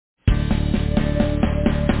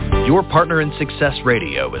Your Partner in Success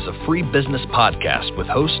Radio is a free business podcast with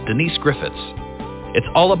host Denise Griffiths. It's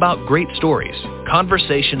all about great stories,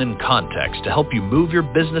 conversation, and context to help you move your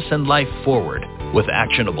business and life forward with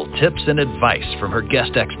actionable tips and advice from her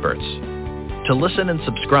guest experts. To listen and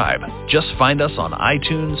subscribe, just find us on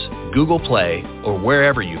iTunes, Google Play, or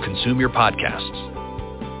wherever you consume your podcasts.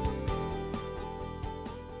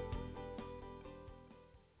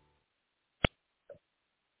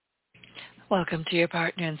 Welcome to Your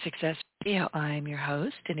Partner in Success Radio. I'm your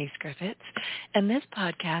host, Denise Griffiths, and this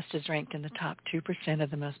podcast is ranked in the top 2%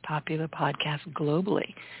 of the most popular podcasts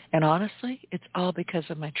globally. And honestly, it's all because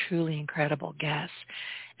of my truly incredible guests.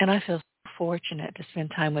 And I feel so fortunate to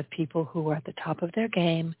spend time with people who are at the top of their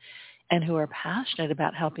game and who are passionate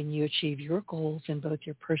about helping you achieve your goals in both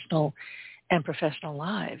your personal and professional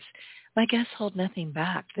lives. My guests hold nothing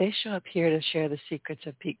back. They show up here to share the secrets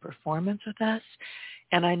of peak performance with us,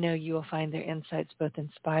 and I know you will find their insights both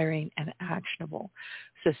inspiring and actionable.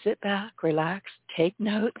 So sit back, relax, take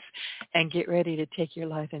notes, and get ready to take your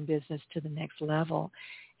life and business to the next level.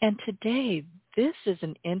 And today, this is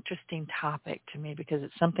an interesting topic to me because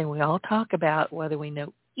it's something we all talk about, whether we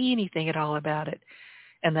know anything at all about it,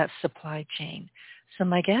 and that's supply chain. So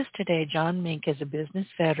my guest today, John Mink, is a business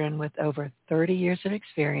veteran with over 30 years of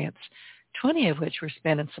experience, 20 of which were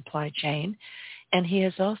spent in supply chain, and he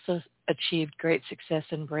has also achieved great success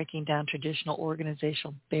in breaking down traditional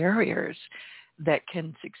organizational barriers that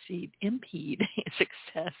can impede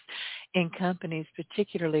success in companies,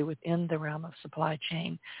 particularly within the realm of supply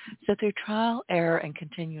chain. So through trial, error, and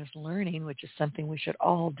continuous learning, which is something we should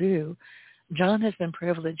all do, John has been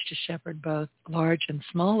privileged to shepherd both large and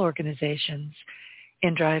small organizations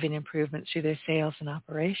in driving improvements through their sales and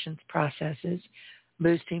operations processes,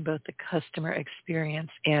 boosting both the customer experience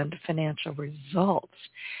and financial results.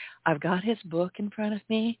 I've got his book in front of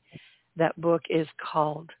me. That book is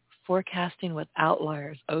called Forecasting with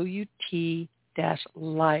Outliers, OUT-Liars,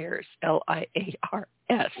 Liars.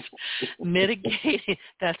 Mitigating,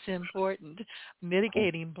 that's important,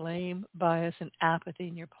 mitigating blame, bias, and apathy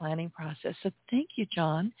in your planning process. So thank you,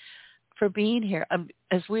 John, for being here.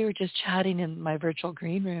 As we were just chatting in my virtual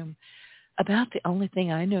green room, about the only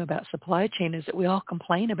thing I know about supply chain is that we all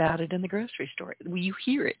complain about it in the grocery store. You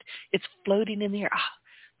hear it. It's floating in the air.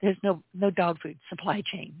 There's no dog food supply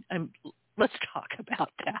chain. Let's talk about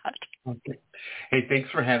that. Okay. Hey, thanks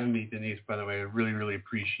for having me, Denise, by the way. I really, really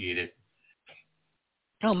appreciate it.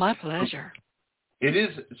 Oh, my pleasure. It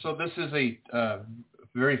is. So this is a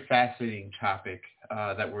very fascinating topic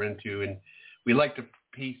that we're into, and we like to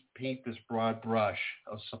paint this broad brush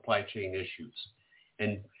of supply chain issues.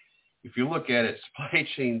 And if you look at it, supply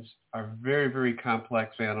chains are very, very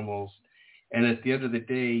complex animals. And at the end of the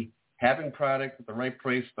day, having product at the right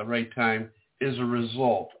place at the right time is a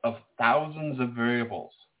result of thousands of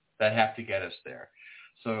variables that have to get us there.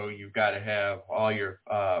 So you've got to have all your,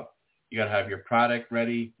 you got to have your product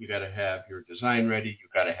ready. You got to have your design ready.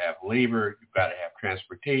 You've got to have labor. You've got to have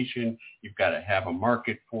transportation. You've got to have a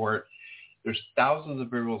market for it. There's thousands of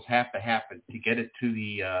variables have to happen to get it to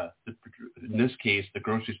the in this case, the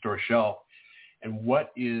grocery store shelf. And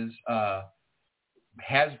what is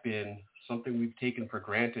has been something we've taken for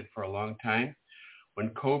granted for a long time. When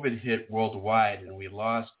COVID hit worldwide and we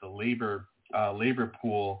lost the labor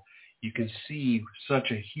pool, you can see such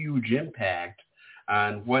a huge impact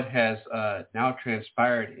on what has now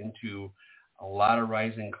transpired into a lot of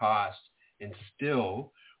rising costs. And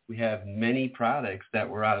still, we have many products that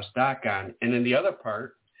we're out of stock on. And then the other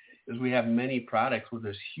part is we have many products where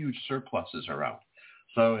there's huge surpluses around.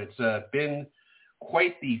 So it's been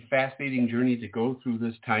quite the fascinating journey to go through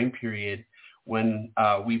this time period when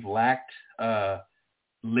we've lacked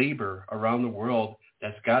labor around the world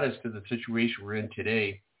that's got us to the situation we're in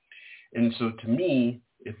today. And so to me,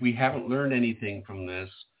 if we haven't learned anything from this,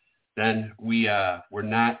 then we're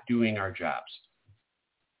not doing our jobs.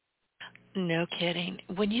 No kidding.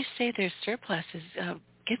 When you say there's surpluses,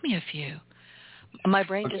 give me a few. My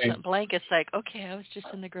brain just went blank. It's like, okay, I was just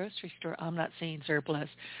in the grocery store. I'm not seeing surplus.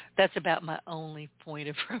 That's about my only point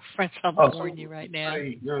of reference. I'm warning you right now.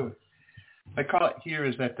 I call it here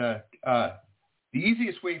is that the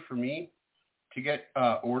easiest way for me to get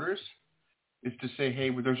orders is to say, hey,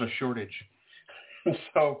 well, there's a shortage.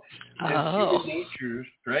 So human natures,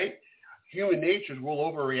 right? Human natures will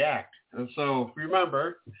overreact. And so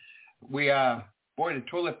remember, the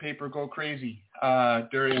toilet paper go crazy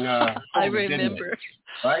during COVID. I remember.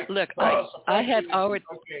 Right? Look, I had already.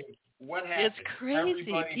 Okay, what happened? It's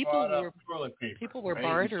crazy. People were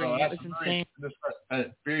bartering. So it was insane. A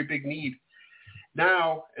very big need.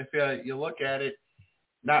 Now, if you look at it,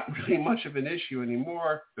 not really much of an issue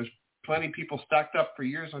anymore. There's plenty of people stocked up for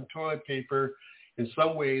years on toilet paper. In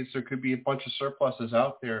some ways, there could be a bunch of surpluses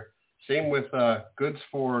out there. Same with goods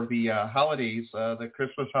for the holidays, the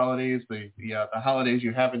Christmas holidays, the holidays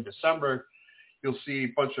you have in December. You'll see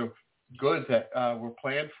a bunch of goods that were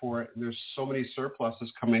planned for it. And there's so many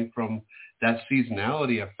surpluses coming from that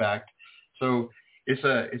seasonality effect. So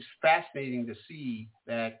it's fascinating to see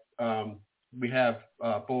that we have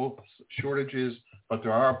both shortages, but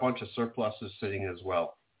there are a bunch of surpluses sitting as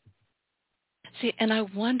well. See, and I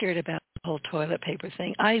wondered about the whole toilet paper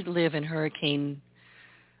thing. I live in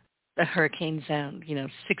the hurricane zone.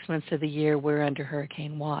 6 months of the year we're under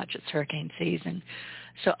hurricane watch. It's hurricane season.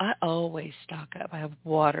 So I always stock up. I have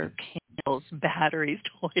water, candles, batteries,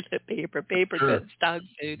 toilet paper, paper goods, dog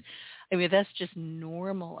food. I mean, that's just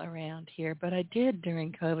normal around here. But I did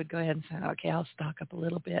during COVID go ahead and say, okay, I'll stock up a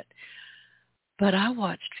little bit. But I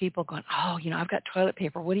watched people going, oh, I've got toilet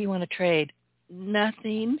paper. What do you want to trade?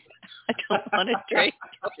 Nothing. I don't want to trade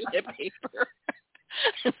toilet paper.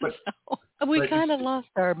 So we kind of lost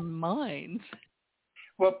our minds.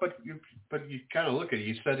 Well, but you kind of look at it.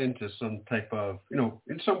 You set into some type of,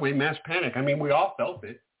 in some way, mass panic. I mean, we all felt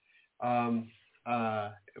it.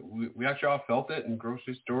 We actually all felt it, and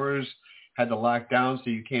grocery stores had to lock down, so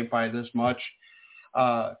you can't buy this much.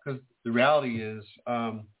 Because the reality is,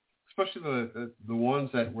 especially the ones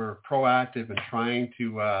that were proactive and trying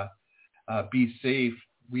to be safe,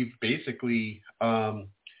 we've basically,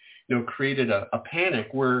 created a panic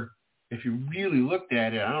where if you really looked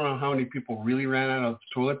at it, I don't know how many people really ran out of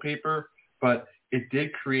toilet paper, but it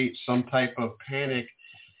did create some type of panic.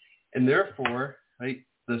 And therefore, right,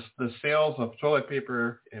 the sales of toilet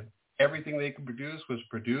paper, if everything they could produce was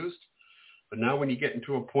produced. But now when you get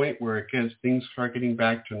into a point where things start getting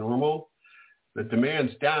back to normal, the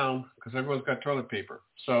demand's down because everyone's got toilet paper.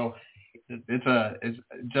 So it's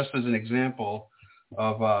just as an example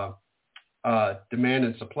of demand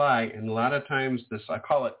and supply. And a lot of times I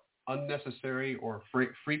call it unnecessary or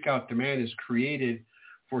freak out demand is created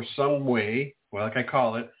for some way, well, like I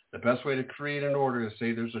call it, the best way to create an order is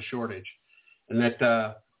say there's a shortage. And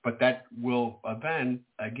but that will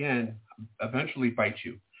eventually bite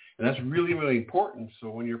you. And that's really, really important. So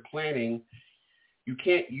when you're planning, you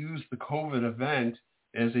can't use the COVID event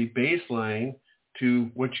as a baseline to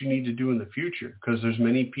what you need to do in the future, because there's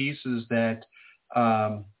many pieces that,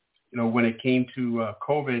 when it came to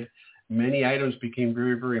COVID, many items became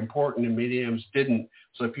very, very important and many items didn't.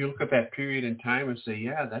 So if you look at that period in time and say,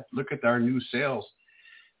 look at our new sales,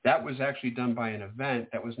 that was actually done by an event.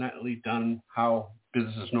 That was not really done how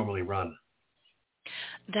businesses normally run.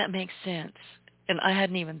 That makes sense. And I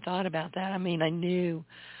hadn't even thought about that. I mean, I knew,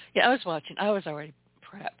 I was watching. I was already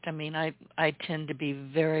prepped. I mean, I tend to be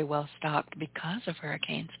very well stocked because of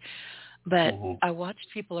hurricanes. But I watched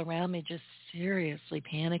people around me just seriously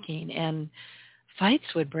panicking, and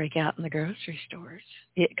fights would break out in the grocery stores.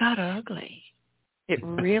 It got ugly. It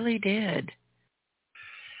really did.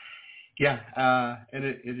 Yeah, and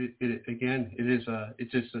it's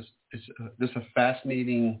just a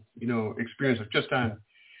fascinating, experience of just on,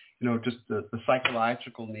 just the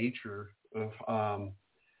psychological nature of,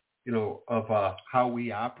 how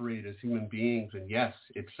we operate as human beings. And yes,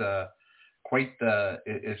 it's quite the.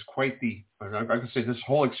 I can say this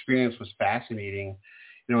whole experience was fascinating.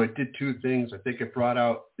 It did two things. I think it brought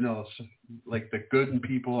out, like the good in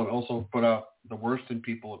people, and also put out the worst in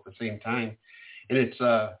people at the same time. And it's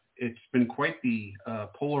been quite the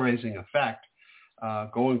polarizing effect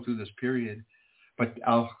going through this period. But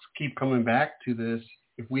I'll keep coming back to this.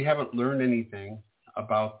 If we haven't learned anything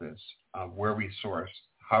about this, where we source,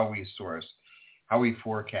 how we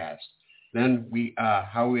forecast, then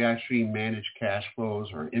how we actually manage cash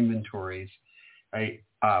flows or inventories, right?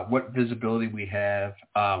 What visibility we have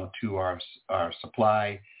to our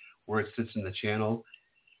supply, where it sits in the channel,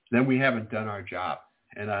 then we haven't done our job.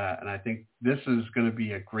 And I think this is going to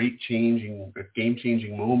be a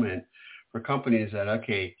game-changing moment for companies that,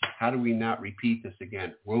 okay, how do we not repeat this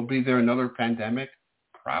again? Will be there another pandemic?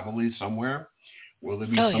 Probably somewhere. Will there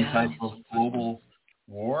be some type of global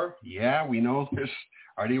war? Yeah, we know there's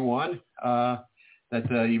already one.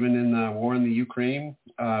 That even in the war in the Ukraine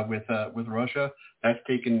with Russia, that's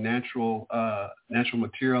taken natural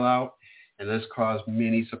material out, and this caused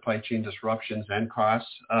many supply chain disruptions and costs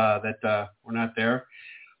that were not there.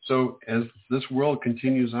 So as this world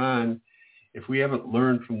continues on, if we haven't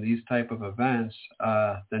learned from these type of events,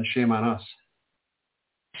 then shame on us.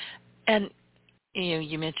 And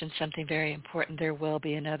you mentioned something very important. There will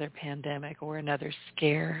be another pandemic or another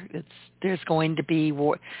scare. There's going to be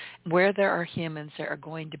war. Where there are humans, there are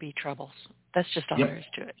going to be troubles. That's just all there is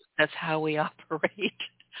to it. That's how we operate.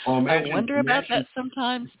 Well, I wonder about that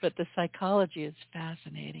sometimes, but the psychology is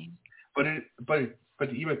fascinating. But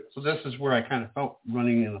even so, this is where I kind of felt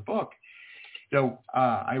running in the book.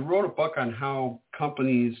 I wrote a book on how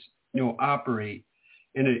companies, operate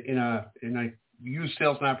in I use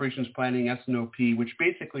sales and operations planning, S&OP, which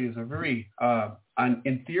basically is a very,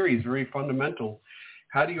 in theory, is very fundamental.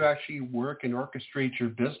 How do you actually work and orchestrate your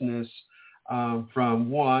business from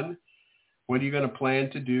one, what are you going to plan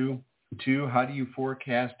to do? Two, how do you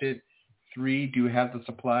forecast it? Three, do you have the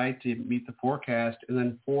supply to meet the forecast? And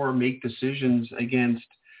then four, make decisions against,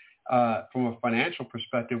 from a financial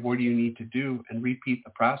perspective, what do you need to do, and repeat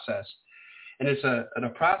the process. And it's a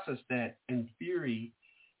process that, in theory,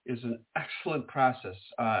 is an excellent process,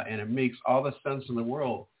 and it makes all the sense in the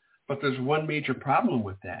world. But there's one major problem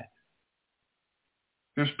with that.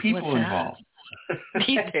 There's people involved.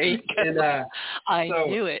 There you go. And, I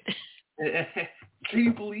knew it. Can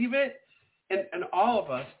you believe it? And all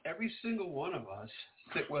of us, every single one of us,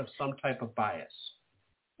 sit with some type of bias.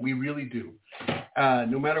 We really do.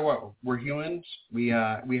 No matter what, we're humans. We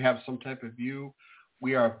have some type of view.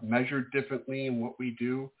 We are measured differently in what we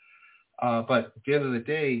do. But at the end of the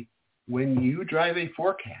day, when you drive a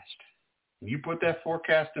forecast, you put that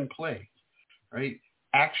forecast in play, right?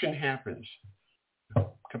 Action happens.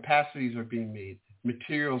 Capacities are being made.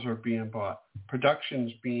 Materials are being bought. Production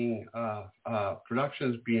is being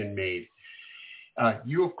made.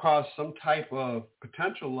 You have caused some type of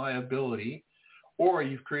potential liability, or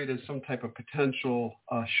you've created some type of potential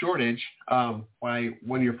shortage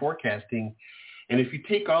when you're forecasting. And if you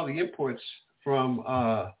take all the inputs from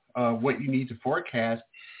what you need to forecast,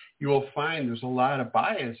 you will find there's a lot of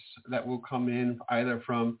bias that will come in either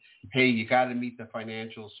from, hey, you got to meet the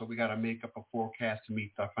financials, so we got to make up a forecast to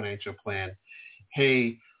meet the financial plan.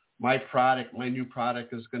 Hey, my new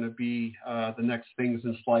product is going to be the next things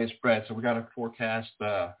in sliced bread, so we got to forecast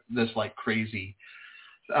this like crazy.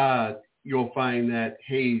 You'll find that,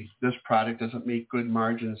 hey, this product doesn't make good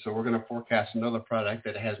margins, so we're going to forecast another product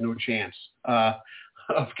that has no chance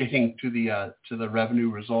of getting to the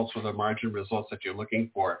revenue results or the margin results that you're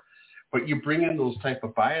looking for. But you bring in those type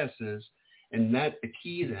of biases, and that the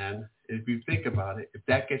key then, if you think about it, if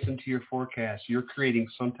that gets into your forecast, you're creating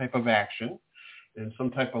some type of action and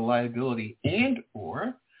some type of liability, and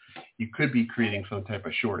or you could be creating some type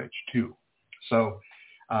of shortage too. So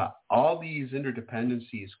all these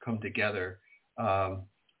interdependencies come together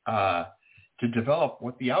to develop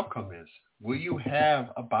what the outcome is. Will you have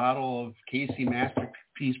a bottle of Casey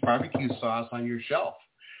Masterpiece barbecue sauce on your shelf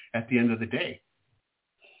at the end of the day?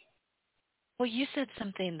 Well, you said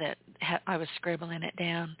something that I was scribbling it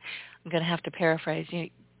down. I'm going to have to paraphrase you,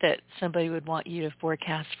 that somebody would want you to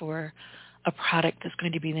forecast for a product that's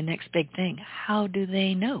going to be the next big thing. How do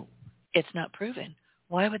they know? It's not proven.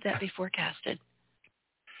 Why would that be forecasted?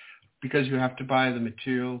 Because you have to buy the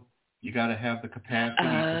material. You got to have the capacity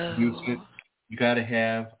to produce it. You got to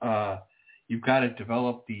have. You've got to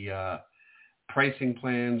develop the pricing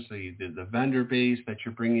plans, the vendor base that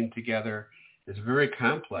you're bringing together. It's very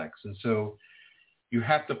complex, and so you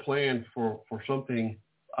have to plan for something,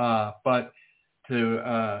 but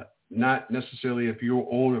to not necessarily, if you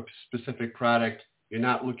own a specific product, you're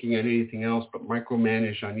not looking at anything else but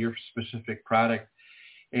micromanage on your specific product.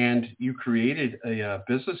 And you created a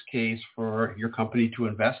business case for your company to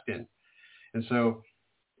invest in. And so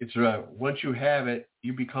it's once you have it,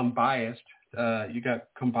 you become biased. You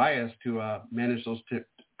become biased to manage those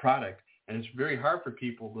product. And it's very hard for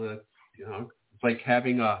people to, it's like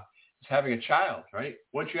having a child, right?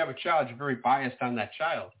 Once you have a child, you're very biased on that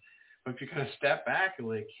child. But if you kind of step back and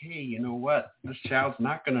like, hey, you know what? This child's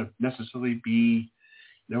not going to necessarily be,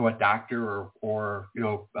 a doctor or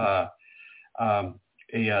the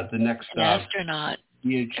next astronaut.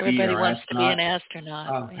 PhD. Everybody wants astronaut. To be an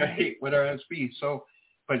astronaut. Right, whatever it be. So,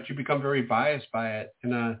 but you become very biased by it.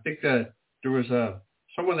 And I think that there was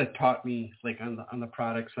someone that taught me, like on the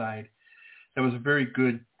product side, that was a very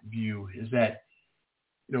good view. Is that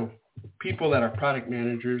people that are product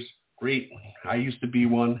managers, great. I used to be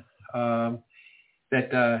one.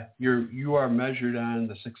 That you are measured on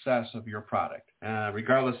the success of your product,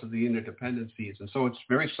 regardless of the interdependencies. And so it's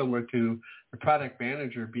very similar to the product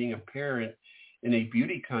manager being a parent in a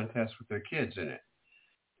beauty contest with their kids in it.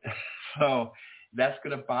 So that's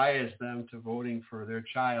going to bias them to voting for their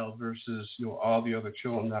child versus all the other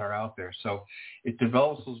children that are out there. So it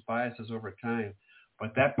develops those biases over time.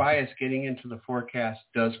 But that bias getting into the forecast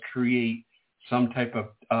does create some type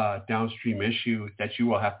of downstream issue that you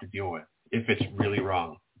will have to deal with if it's really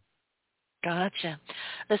wrong. Gotcha.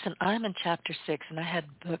 Listen, I'm in chapter 6, and I had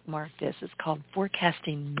bookmarked this. It's called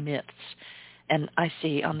Forecasting Myths. and I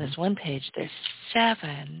see on this one page there's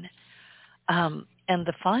 7. And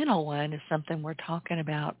the final one is something we're talking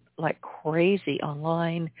about like crazy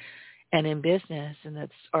online and in business, and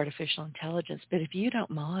that's artificial intelligence. But if you don't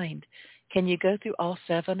mind, can you go through all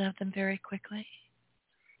 7 of them very quickly?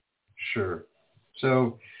 Sure.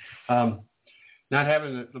 So, not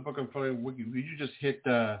having the book in front of you, would you just hit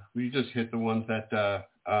the ones that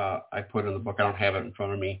I put in the book? I don't have it in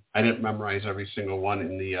front of me. I didn't memorize every single one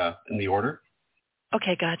in the order.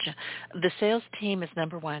 Okay, gotcha. The sales team is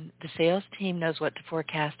number 1. The sales team knows what to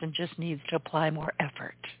forecast and just needs to apply more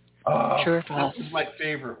effort. Oh, True or this false? is my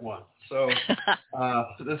favorite one. So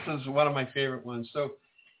this is one of my favorite ones. So,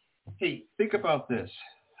 hey, think about this.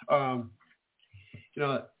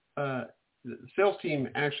 The sales team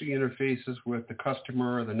actually interfaces with the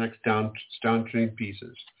customer or the next downstream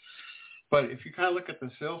pieces. But if you kind of look at the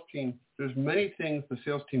sales team, there's many things the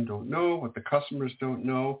sales team don't know, what the customers don't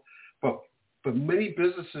know. But many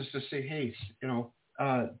businesses just say, hey,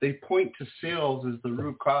 they point to sales as the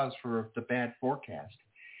root cause for the bad forecast.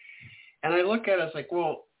 And I look at it as like,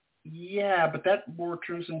 well, yeah, but that more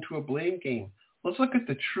turns into a blame game. Let's look at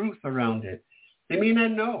the truth around it. They may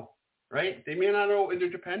not know, right? They may not know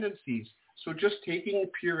interdependencies. So just taking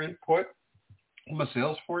pure input from a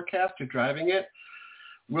sales forecast to driving it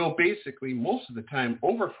will basically, most of the time,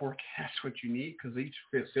 over forecast what you need because each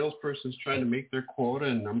salesperson is trying to make their quota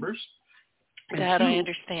and numbers. That I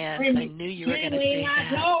understand. I knew you were going to say that. They may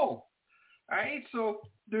not know. All right, so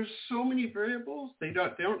there's so many variables. They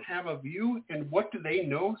don't have a view. And what do they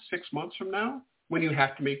know 6 months from now when you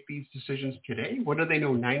have to make these decisions today? What do they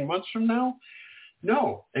know 9 months from now?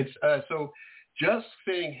 No. It's so just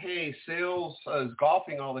saying, hey, sales is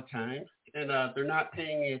golfing all the time, and they're not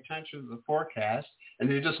paying any attention to the forecast, and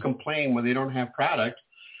they just complain when they don't have product.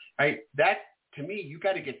 Right? That, to me, you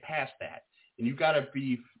got to get past that, and you got to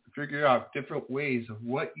figure out different ways of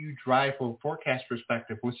what you drive from a forecast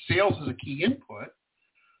perspective. With sales as a key input,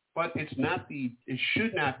 but it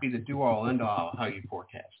should not be the do-all, end-all how you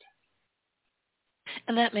forecast.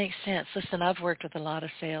 And that makes sense. Listen, I've worked with a lot of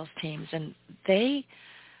sales teams, and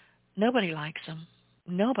nobody likes them.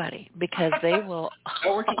 Nobody, because they will.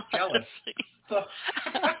 Oh, we're just jealous.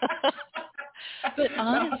 But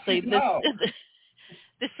honestly, no.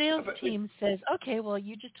 the sales team says, okay, well,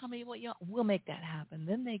 you just tell me what we'll make that happen.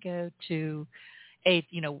 Then they go to,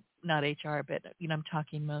 not HR, but, I'm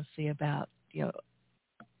talking mostly about,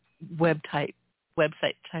 website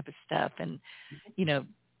type of stuff and,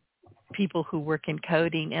 people who work in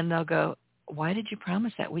coding, and they'll go, why did you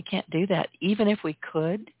promise that? We can't do that. Even if we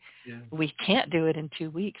could, we can't do it in 2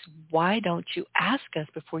 weeks. Why don't you ask us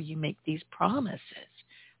before you make these promises?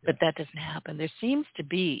 But that doesn't happen. There seems to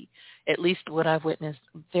be, at least what I've witnessed,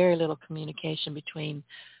 very little communication between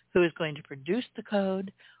who is going to produce the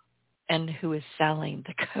code and who is selling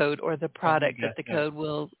the code or the product that the code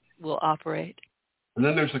will operate. And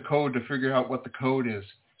then there's a code to figure out what the code is.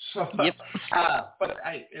 So, yep. But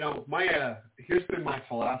here's been my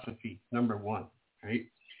philosophy, number 1, right?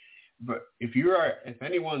 But if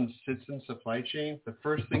anyone sits in supply chain, the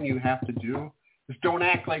first thing you have to do is don't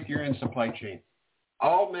act like you're in supply chain.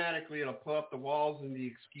 Automatically, it'll pull up the walls and the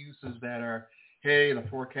excuses that are, hey, the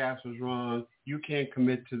forecast was wrong. You can't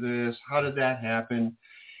commit to this. How did that happen?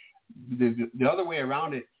 The other way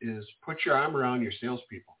around it is put your arm around your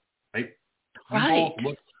salespeople, right? Right. You both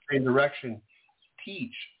look in the same direction.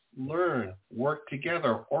 Teach, learn, work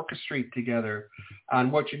together, orchestrate together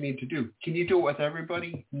on what you need to do. Can you do it with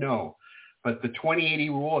everybody? No. But the 20-80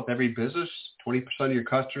 rule of every business, 20% of your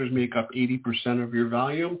customers make up 80% of your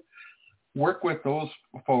volume. Work with those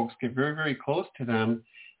folks, get very, very close to them.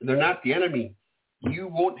 They're not the enemy. You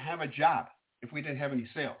won't have a job if we didn't have any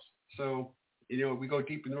sales. So, we go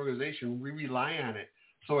deep in the organization, we rely on it.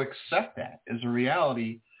 So accept that as a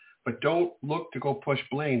reality, but don't look to go push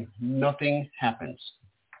blame. Nothing happens.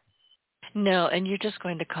 No, and you're just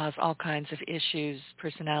going to cause all kinds of issues,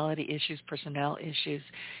 personality issues, personnel issues.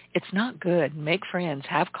 It's not good. Make friends,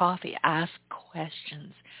 have coffee, ask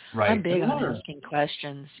questions. Right. I'm big on asking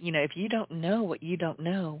questions. If you don't know what you don't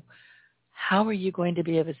know, how are you going to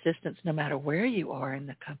be of assistance no matter where you are in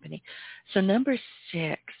the company? So number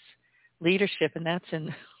 6, leadership, and that's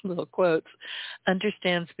in little quotes,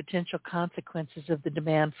 understands potential consequences of the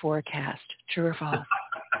demand forecast. True or false?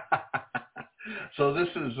 So this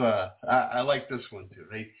is, I like this one too,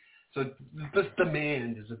 right? So this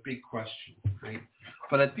demand is a big question, right?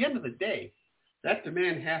 But at the end of the day, that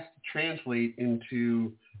demand has to translate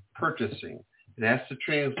into purchasing. It has to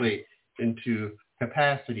translate into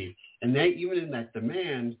capacity. And that even in that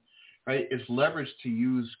demand, right, is leveraged to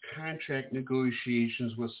use contract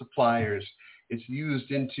negotiations with suppliers. It's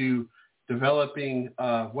used into developing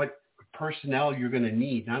what personnel you're going to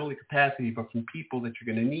need, not only capacity, but from people that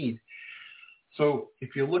you're going to need. So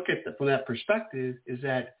if you look at from that perspective, is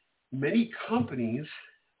that many companies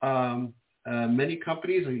or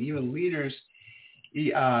even leaders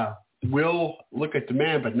will look at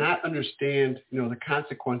demand, but not understand, the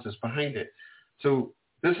consequences behind it. So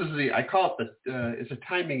this is I call it it's a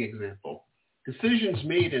timing example. Decisions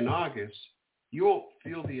made in August, you won't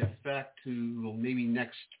feel the effect to maybe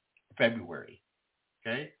next February.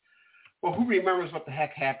 Okay. Well, who remembers what the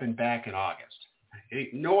heck happened back in August?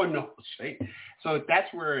 No one knows, right? So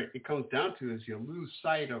that's where it comes down to, is you lose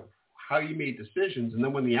sight of how you made decisions, and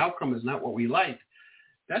then when the outcome is not what we liked,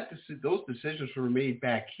 those decisions were made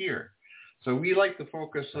back here. So we like to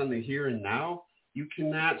focus on the here and now. You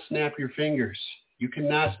cannot snap your fingers. You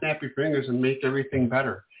cannot snap your fingers and make everything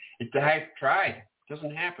better. I've tried. It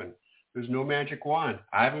doesn't happen. There's no magic wand.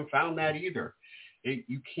 I haven't found that either.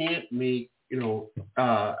 You can't make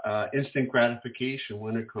instant gratification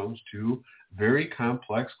when it comes to very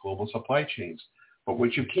complex global supply chains. But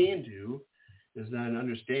what you can do is then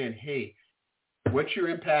understand, hey, what's your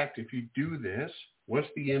impact if you do this? What's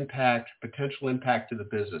the potential impact to the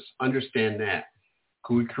business? Understand that.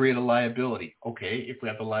 Could we create a liability? Okay, if we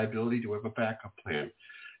have the liability, do we have a backup plan?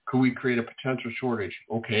 Could we create a potential shortage?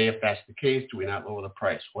 Okay, if that's the case, do we not lower the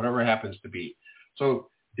price? Whatever it happens to be. So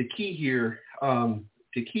the key here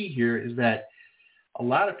is that a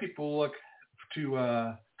lot of people look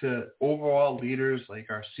to overall leaders, like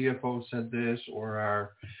our CFO said this, or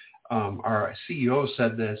our CEO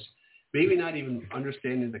said this, maybe not even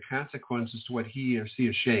understanding the consequences to what he or she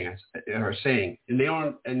is saying, and they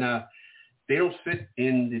don't fit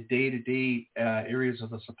in the day-to-day areas of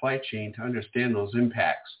the supply chain to understand those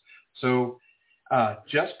impacts. So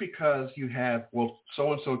just because you have, well,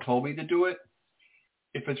 so-and-so told me to do it,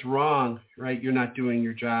 if it's wrong, right, you're not doing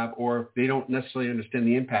your job, or they don't necessarily understand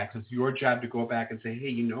the impact. It's your job to go back and say,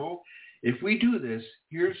 hey, if we do this,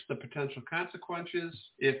 here's the potential consequences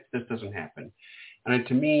if this doesn't happen. And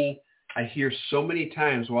to me, I hear so many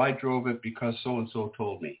times, well, I drove it because so-and-so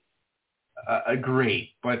told me. Great.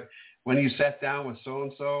 But when you sat down with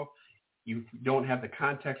so-and-so, you don't have the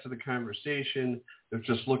context of the conversation. They're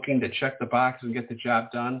just looking to check the box and get the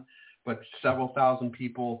job done. But several thousand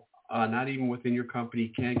people, not even within your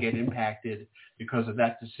company, can get impacted because of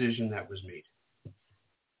that decision that was made.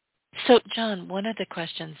 So, John, one of the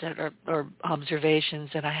questions or observations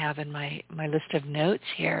that I have in my list of notes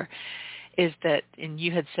here is that, and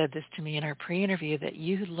you had said this to me in our pre-interview, that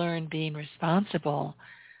you had learned being responsible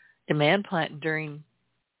for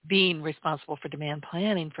demand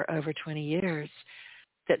planning for over 20 years,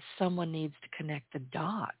 that someone needs to connect the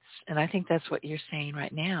dots. And I think that's what you're saying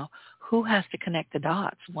right now. Who has to connect the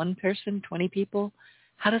dots? One person, 20 people?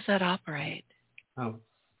 How does that operate? Oh,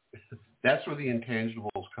 that's where the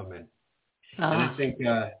intangibles come in. And I think,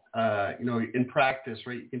 in practice,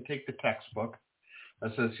 right, you can take the textbook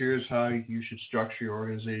that says, here's how you should structure your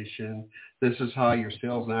organization. This is how your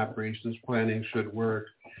sales and operations planning should work.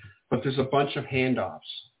 But there's a bunch of handoffs,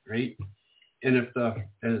 right?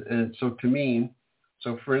 And so to me,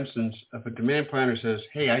 so for instance, if a demand planner says,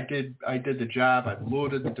 hey, I did the job, I've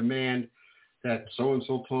loaded the demand that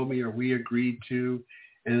so-and-so told me or we agreed to,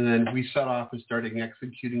 and then we set off and started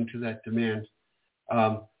executing to that demand.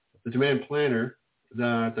 The demand planner,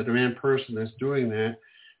 the demand person that's doing that,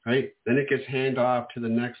 right? Then it gets handed off to the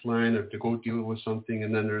next line to go deal with something,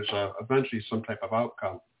 and then there's eventually some type of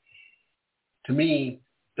outcome. To me,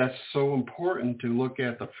 that's so important to look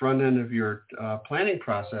at the front end of your planning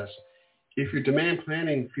process. If your demand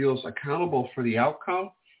planning feels accountable for the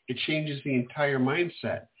outcome, it changes the entire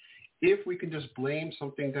mindset. If we can just blame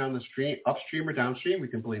something down the stream, upstream or downstream, we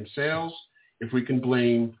can blame sales. If we can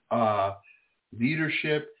blame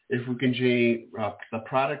leadership, if we can blame the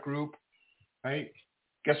product group, right?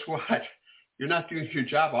 Guess what? You're not doing your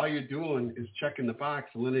job. All you're doing is checking the box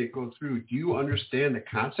and letting it go through. Do you understand the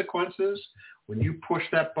consequences when you push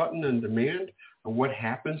that button on demand, and what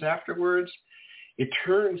happens afterwards? It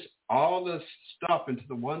turns all this stuff into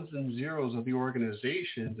the ones and zeros of the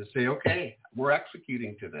organization to say, okay, we're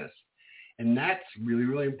executing to this. And that's really,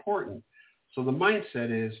 really important. So the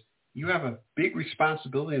mindset is you have a big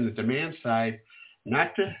responsibility on the demand side,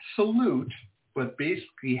 not to salute, but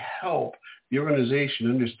basically help the organization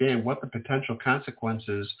understand what the potential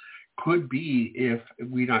consequences could be if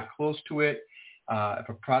we're not close to it, if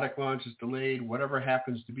a product launch is delayed, whatever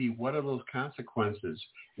happens to be, what are those consequences?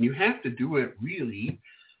 And you have to do it really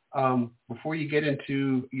before you get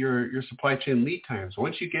into your supply chain lead times.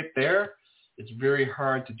 Once you get there, it's very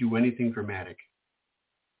hard to do anything dramatic.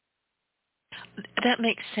 That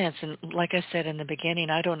makes sense. And like I said in the beginning,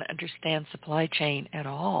 I don't understand supply chain at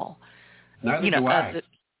all. Neither do I.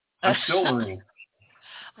 I'm still learning.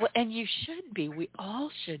 Well, and you should be. We all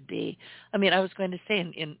should be. I mean, I was going to say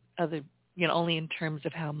in other, only in terms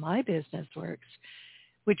of how my business works,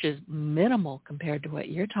 which is minimal compared to what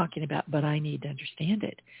you're talking about, but I need to understand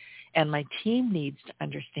it. And my team needs to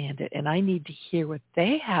understand it. And I need to hear what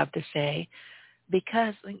they have to say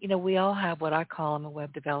because, we all have what I call, I'm a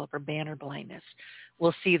web developer, banner blindness.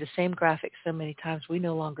 We'll see the same graphic so many times, we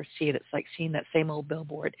no longer see it. It's like seeing that same old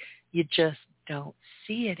billboard. You just don't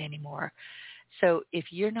see it anymore. So if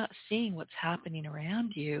you're not seeing what's happening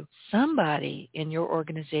around you, somebody in your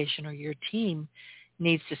organization or your team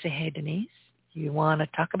needs to say, hey, Denise, you want to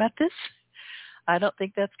talk about this? I don't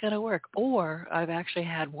think that's going to work. Or I've actually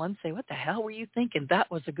had one say, what the hell were you thinking? That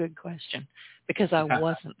was a good question because I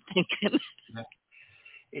wasn't thinking.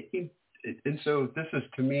 And so this is,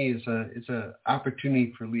 to me, is a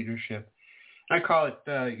opportunity for leadership. I call it,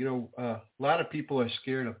 a lot of people are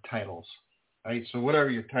scared of titles. Right, so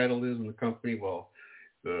whatever your title is in the company, well,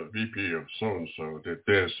 the VP of so-and-so did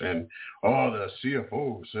this, and the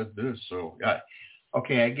CFO said this. So,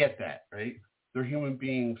 okay, I get that, right? They're human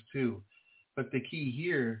beings too. But the key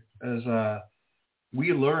here is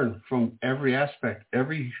we learn from every aspect.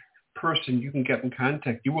 Every person you can get in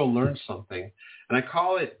contact, you will learn something. And I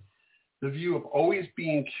call it the view of always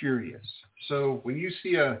being curious. So when you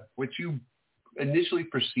see what you initially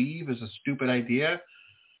perceive as a stupid idea,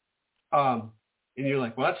 and you're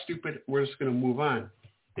like, well, that's stupid. We're just going to move on.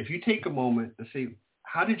 If you take a moment to say,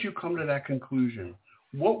 how did you come to that conclusion?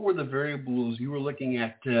 What were the variables you were looking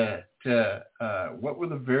at what were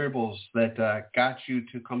the variables that got you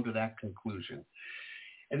to come to that conclusion?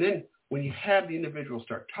 And then when you have the individual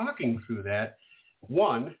start talking through that,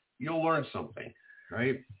 one, you'll learn something,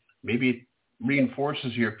 right? Maybe it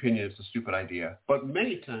reinforces your opinion it's a stupid idea. But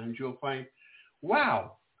many times you'll find,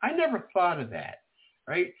 wow, I never thought of that,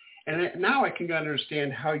 right? And now I can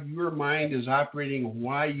understand how your mind is operating,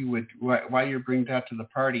 why you're bringing that to the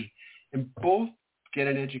party, and both get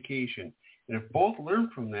an education. And if both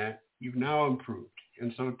learn from that, you've now improved.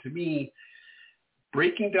 And so to me,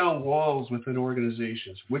 breaking down walls within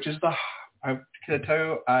organizations, which is I can tell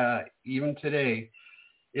you, even today,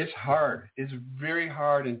 it's hard. It's very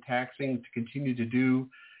hard and taxing to continue to do,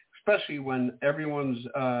 especially when everyone's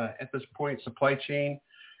at this point, supply chain,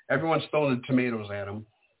 everyone's throwing the tomatoes at them.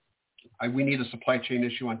 We need a supply chain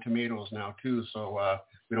issue on tomatoes now too, so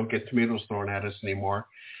we don't get tomatoes thrown at us anymore.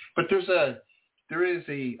 But there's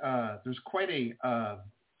quite a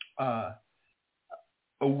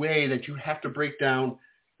way that you have to break down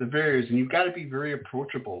the barriers, and you've got to be very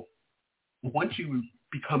approachable. Once you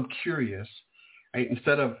become curious, right,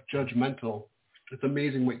 instead of judgmental, it's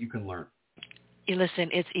amazing what you can learn. You listen,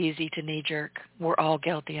 it's easy to knee jerk. We're all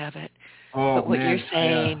guilty of it. Oh, but what man, you're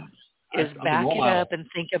saying is back it up and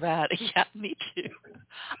think about it. Yeah, me too.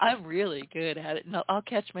 I'm really good at it. No, I'll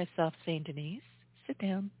catch myself saying, Denise, sit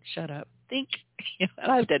down, shut up, think.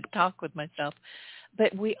 I have to talk with myself.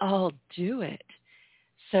 But we all do it.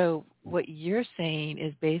 So what you're saying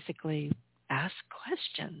is basically ask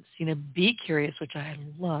questions. Be curious, which I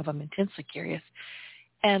love. I'm intensely curious.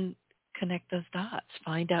 And connect those dots.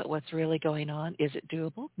 Find out what's really going on. Is it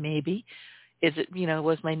doable? Maybe. Is it,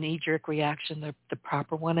 was my knee-jerk reaction the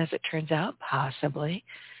proper one as it turns out? Possibly.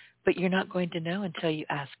 But you're not going to know until you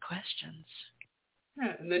ask questions.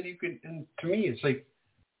 Yeah, and then you can, and to me, it's like,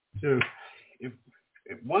 if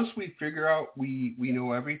once we figure out we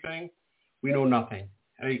know everything, we know nothing.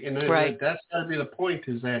 Right. That's got to be the point,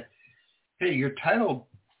 is that, hey, your title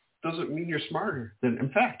doesn't mean you're smarter.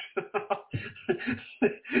 In fact,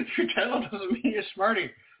 your title doesn't mean you're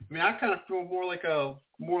smarter. I mean, I kind of feel more like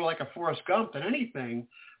a Forrest Gump than anything.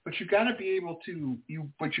 But you got to be able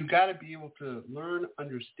to learn,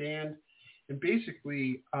 understand, and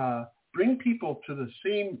basically bring people to the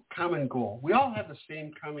same common goal. We all have the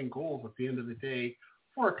same common goals at the end of the day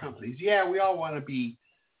for our companies. Yeah, we all want to be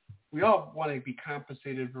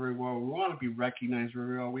compensated very well. We want to be recognized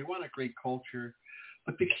very well. We want a great culture.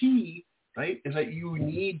 But the key, right, is that you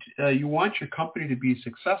want your company to be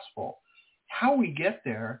successful. How we get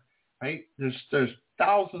there, right, there's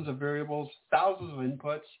thousands of variables, thousands of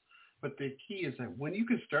inputs, but the key is that when you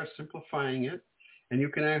can start simplifying it and you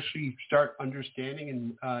can actually start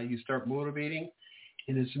understanding and you start motivating,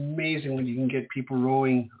 and it's amazing when you can get people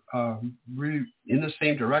rowing really in the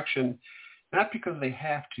same direction, not because they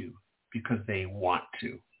have to, because they want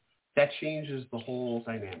to. That changes the whole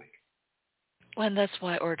dynamic. Well, and that's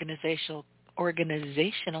why organizational,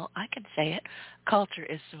 I can say it, culture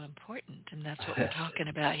is so important, and that's what we're talking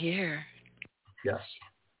about here. Yes.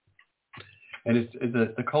 And it's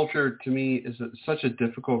the culture to me is such a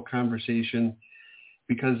difficult conversation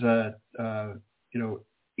because it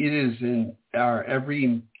is in our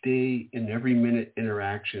every day and every minute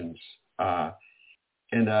interactions,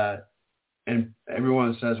 and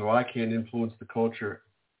everyone says, well, I can't influence the culture.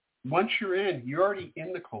 Once you're already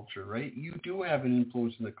in the culture, right? You do have an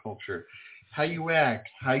influence in the culture. How you act,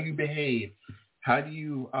 how you behave, how do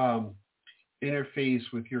you interface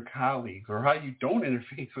with your colleagues, or how you don't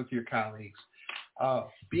interface with your colleagues.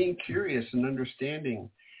 Being curious and understanding.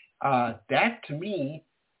 That, to me,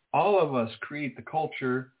 all of us create the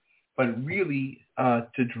culture, but really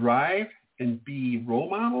to drive and be role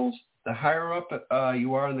models, the higher up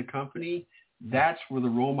you are in the company, that's where the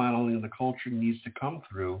role modeling of the culture needs to come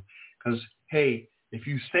through. Because, hey, if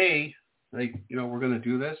you say, like, we're going to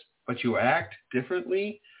do this, but you act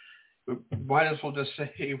differently, might as well just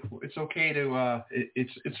say, hey, it's okay to,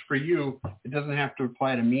 it's for you. It doesn't have to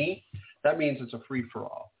apply to me. That means it's a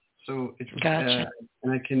free-for-all. So it's, gotcha.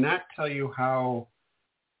 And I cannot tell you how,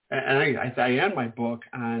 and I end my book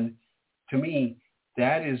on, to me,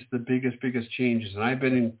 that is the biggest changes. And I've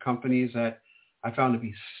been in companies that I found to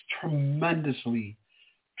be tremendously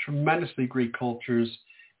great cultures.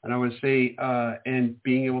 And I would say, and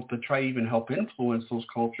being able to try even help influence those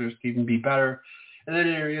cultures to even be better. And then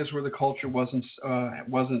in areas where the culture wasn't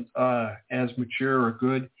as mature or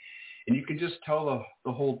good. And you can just tell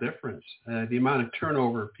the whole difference. The amount of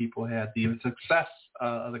turnover people had, the success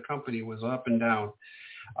of the company was up and down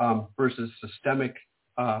versus systemic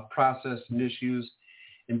process and issues,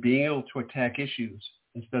 and being able to attack issues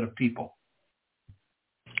instead of people.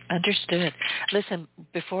 Understood. Listen,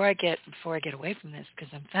 before I get away from this,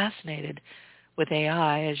 because I'm fascinated with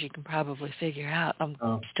AI, as you can probably figure out, I'm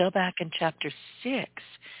still back in chapter 6,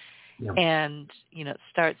 and it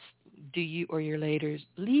starts. Do you or your leaders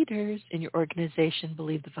in your organization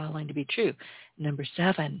believe the following to be true? Number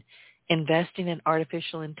 7, investing in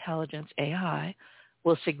artificial intelligence, AI,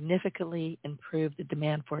 will significantly improve the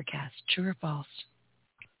demand forecast. True or false?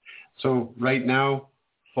 So right now,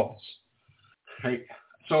 false. Right.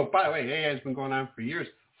 So by the way, AI has been going on for years.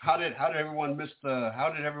 How did everyone miss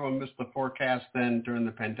the forecast then during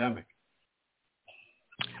the pandemic?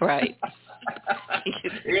 Right.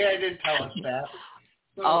 AI didn't tell us that.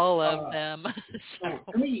 So, all of them. So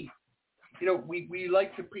to me, we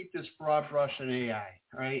like to paint this broad brush on AI,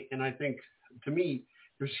 right? And I think, to me,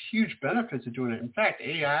 there's huge benefits of doing it. In fact,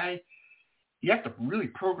 AI, you have to really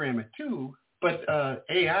program it too, but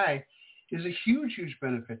AI is a huge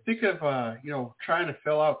benefit. Think of, trying to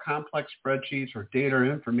fill out complex spreadsheets or data or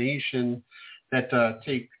information that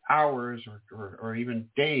take hours or even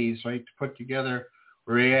days, right, to put together,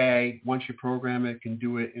 where AI, once you program it, can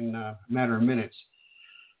do it in a matter of minutes.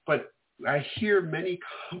 But I hear many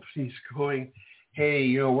companies going,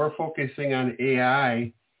 hey, we're focusing on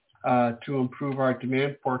AI to improve our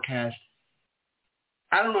demand forecast.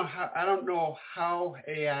 I don't know how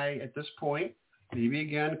AI at this point, maybe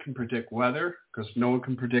again, can predict weather, because no one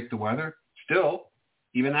can predict the weather. Still,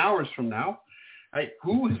 even hours from now, right?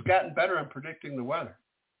 Who has gotten better at predicting the weather?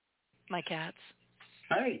 My cats.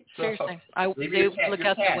 Right. So seriously, they look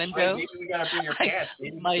out the window. Right? Maybe we got to bring your cats.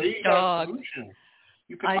 My dog.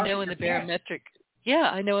 I know when the barometric.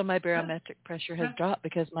 Yeah, I know when my barometric pressure has dropped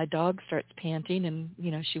because my dog starts panting and,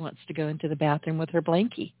 she wants to go into the bathroom with her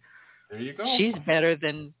blankie. There you go. She's better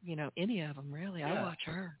than, any of them, really. Yeah. I watch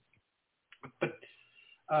her. But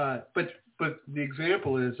the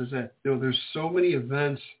example is that, there's so many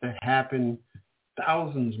events that happen,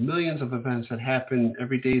 thousands, millions of events that happen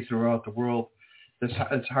every day throughout the world.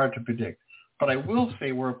 It's hard to predict. But I will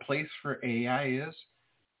say where a place for AI is,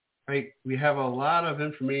 right? We have a lot of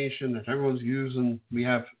information that everyone's using. We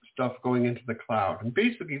have stuff going into the cloud. And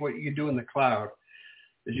basically what you do in the cloud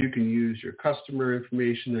is you can use your customer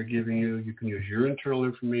information they're giving you. You can use your internal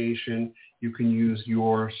information. You can use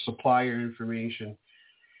your supplier information.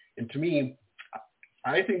 And to me,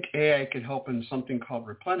 I think AI could help in something called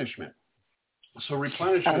replenishment. So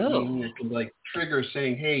replenishment meaning it can trigger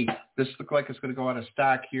saying, hey, this looks like it's going to go out of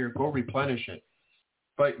stock here. Go replenish it.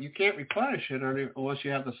 But you can't replenish it unless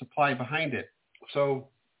you have the supply behind it. So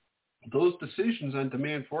those decisions on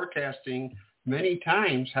demand forecasting many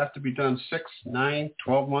times have to be done 6, 9,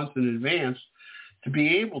 12 months in advance to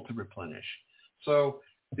be able to replenish. So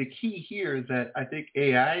the key here is that I think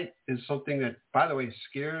AI is something that, by the way,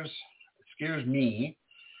 scares me,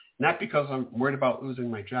 not because I'm worried about losing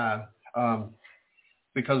my job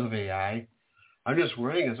because of AI. I'm just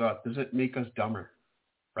worrying about, does it make us dumber?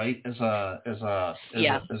 Right, as a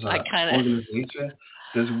organization,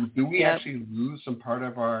 do we actually lose some part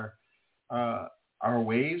of our our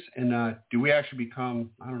ways, and do we actually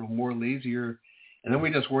become, I don't know, more lazier, and then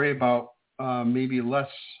we just worry about maybe less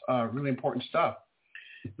really important stuff.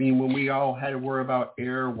 I mean, when we all had to worry about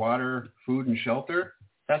air, water, food, and shelter,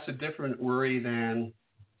 that's a different worry than,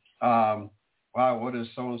 wow, what does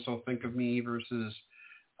so-and-so think of me versus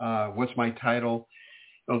what's my title?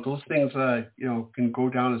 You know, those things, can go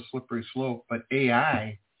down a slippery slope. But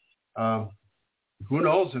AI, who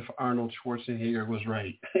knows if Arnold Schwarzenegger was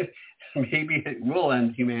right? Maybe it will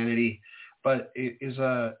end humanity, but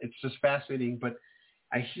it's just fascinating. But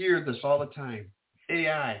I hear this all the time.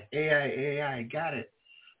 AI, got it.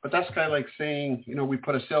 But that's kind of like saying, we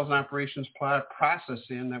put a sales and operations process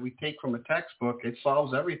in that we take from a textbook. It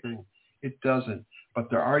solves everything. It doesn't. But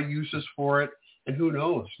there are uses for it. And who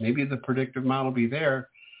knows? Maybe the predictive model will be there.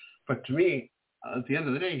 But to me, at the end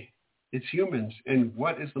of the day, it's humans. And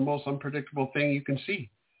what is the most unpredictable thing you can see?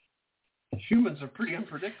 Humans are pretty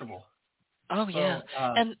unpredictable. Oh, yeah.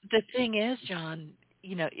 And the thing is, John,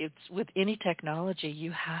 it's with any technology,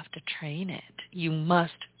 you have to train it. You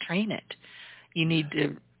must train it. You need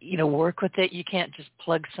to, work with it. You can't just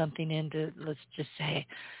plug something into, let's just say,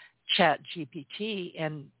 Chat GPT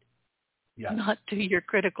and not do your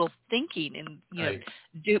critical thinking and,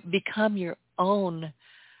 become your own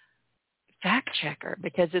fact checker,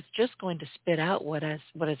 because it's just going to spit out what is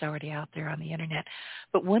already out there on the internet.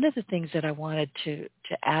 But one of the things that I wanted to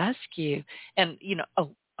ask you, and,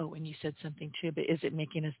 and you said something too, but is it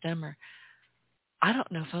making us dumber? I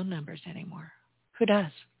don't know phone numbers anymore. Who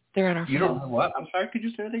does? They're on our phone. You don't know what? I'm sorry, could you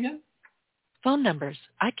say it again? Phone numbers.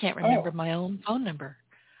 I can't remember my own phone number.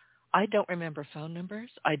 I don't remember phone numbers.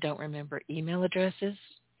 I don't remember email addresses.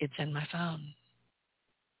 It's in my phone.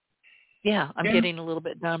 Yeah, I'm getting a little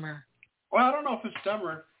bit dumber. Well, I don't know if it's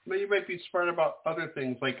dumber. You might be smart about other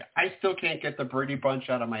things. Like, I still can't get the Brady Bunch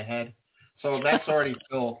out of my head. So that's already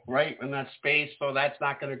filled, right? In that space, so that's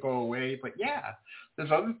not going to go away. But yeah,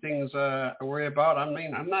 there's other things I worry about. I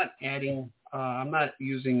mean, I'm not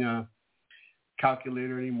using a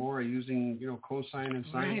calculator anymore. I'm using, cosine and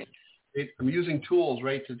sine. Right. I'm using tools,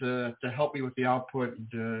 right, to help me with the output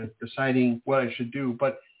and deciding what I should do.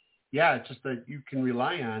 But yeah, it's just that you can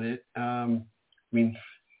rely on it. I mean,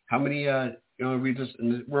 how many,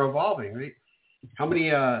 we're evolving, right? How many,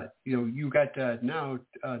 you got now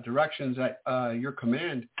directions at your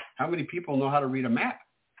command. How many people know how to read a map?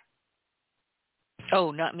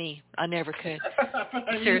 Oh, not me. I never could.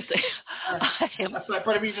 Seriously. I am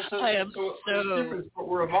so. But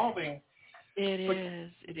we're evolving. It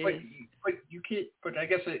is. But you can't. But I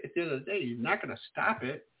guess at the end of the day, you're not going to stop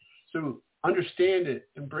it. So understand it,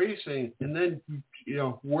 embrace it, and then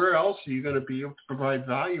where else are you going to be able to provide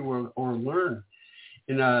value or learn?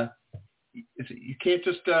 And you can't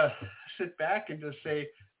just sit back and just say,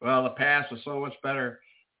 well, the past was so much better.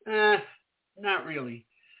 Not really.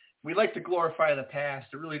 We like to glorify the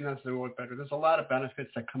past. It really doesn't work better. There's a lot of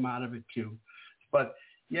benefits that come out of it too. But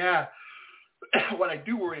yeah, what I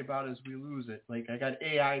do worry about is we lose it. Like, I got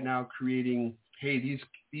AI now creating, hey,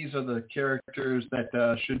 these are the characters that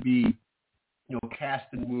should be, cast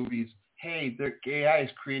in movies. Hey, the AI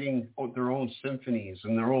is creating their own symphonies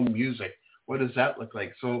and their own music. What does that look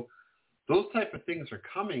like? So those type of things are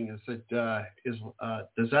coming.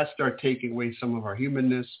 Does that start taking away some of our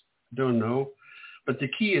humanness? I don't know. But the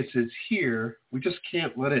key is it's here. We just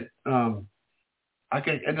can't let it. I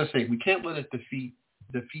just say we can't let it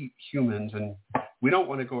defeat humans, and we don't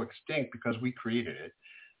want to go extinct because we created it.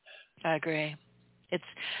 I agree.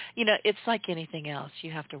 It's like anything else.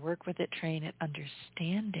 You have to work with it, train it,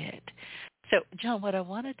 understand it. So, John, what I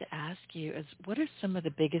wanted to ask you is, what are some of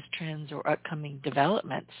the biggest trends or upcoming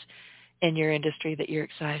developments in your industry that you're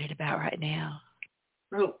excited about right now?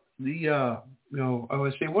 Well, I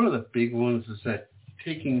would say one of the big ones is that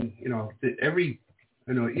taking, every,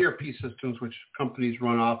 ERP systems which companies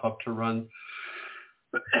run off of to run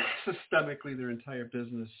systemically their entire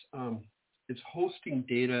business, is hosting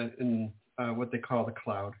data in what they call the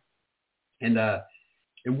cloud. And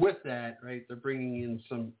with that, right, they're bringing in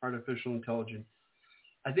some artificial intelligence.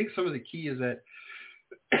 I think some of the key is that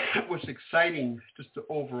what's exciting just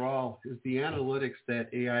overall is the analytics that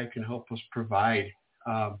AI can help us provide.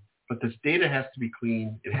 But this data has to be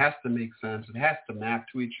clean. It has to make sense. It has to map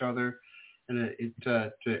to each other, and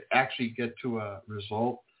to actually get to a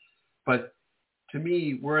result. But to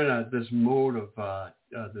me, we're in this mode of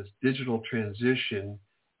this digital transition,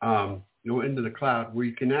 into the cloud, where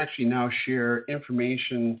you can actually now share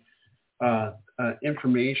information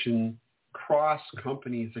cross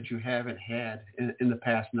companies that you haven't had in the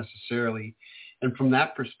past necessarily. And from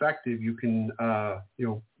that perspective, you can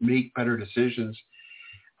make better decisions.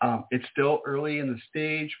 It's still early in the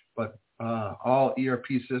stage, but all ERP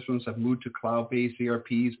systems have moved to cloud-based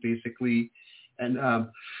ERPs, basically, and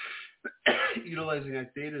utilizing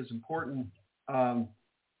that data is important.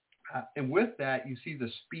 And with that, you see the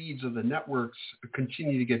speeds of the networks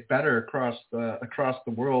continue to get better across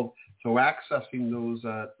the world. So accessing those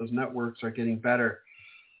networks are getting better.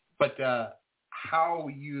 But how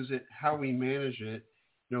we use it, how we manage it,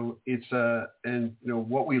 it's and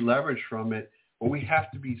what we leverage from it. What we have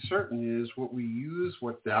to be certain is what we use,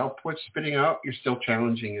 what the output's spitting out. You're still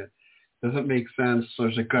challenging it. Doesn't make sense. So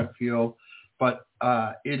there's a gut feel, but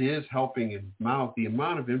it is helping in the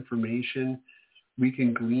amount of information we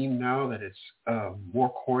can glean now that it's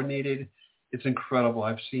more coordinated. It's incredible.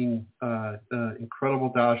 I've seen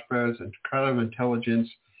incredible dashboards, incredible intelligence,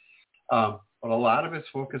 but a lot of it's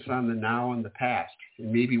focused on the now and the past,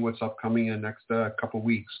 and maybe what's upcoming in the next couple of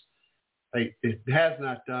weeks. It has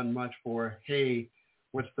not done much for, hey,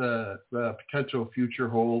 what's the potential future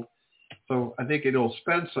hold? So I think it'll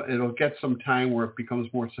get some time where it becomes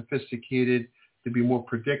more sophisticated to be more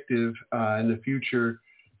predictive in the future.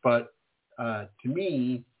 But to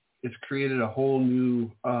me, it's created a whole new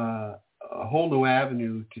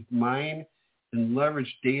avenue to mine and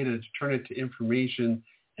leverage data to turn it to information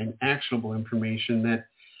and actionable information that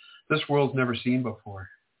this world's never seen before.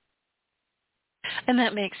 And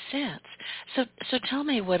that makes sense. So tell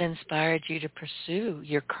me what inspired you to pursue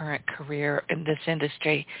your current career in this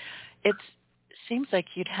industry. It seems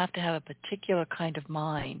like you'd have to have a particular kind of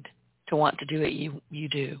mind to want to do what you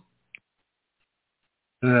do.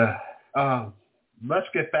 Let's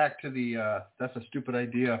get back to the that's a stupid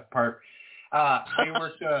idea part. I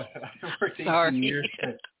worked 18 years.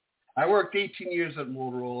 I worked 18 years at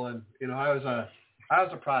Motorola, and I was a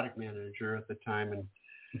product manager at the time, and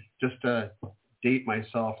just to date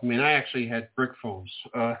myself, I mean, I actually had brick phones.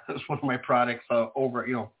 That's one of my products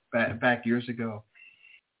back years ago.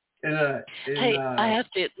 Hey, I have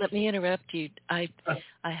to let me interrupt you. I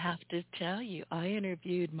have to tell you, I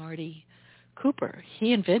interviewed Marty Cooper.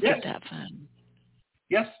 He invented that phone.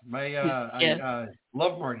 Yes, I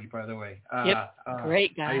love Marty, by the way. Yep,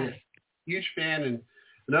 great guy. Huge fan, and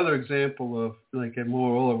another example of, like, at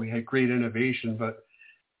Motorola, we had great innovation, but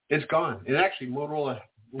it's gone. And actually, Motorola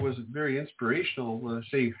was very inspirational.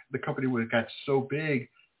 Say the company would have got so big,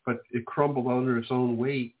 but it crumbled under its own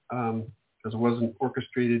weight because it wasn't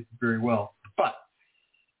orchestrated very well. But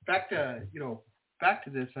back to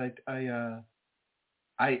this,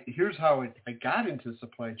 here's how I got into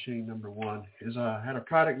supply chain. Number one is I had a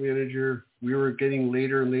product manager. We were getting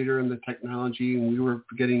later and later in the technology, and we were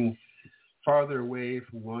getting farther away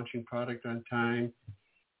from launching product on time.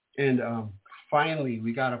 And finally,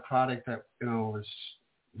 we got a product that was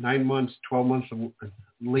 9 months, 12 months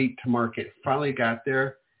late to market. Finally got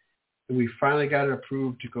there, and we finally got it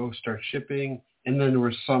approved to go start shipping. And then there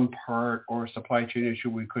was some part or supply chain issue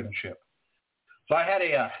we couldn't ship. So I had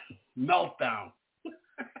a meltdown.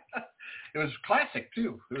 It was classic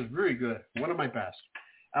too. It was very good. One of my best.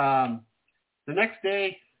 The next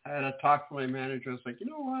day, I had a talk to my manager. I was like, you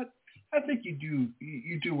know what? I think you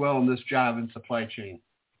do well in this job in supply chain.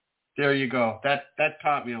 There you go. That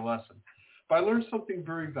taught me a lesson. But I learned something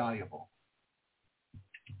very valuable.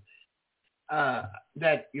 I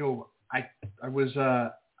was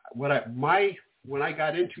when I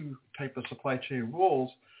got into type of supply chain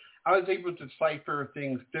roles, I was able to decipher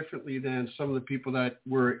things differently than some of the people that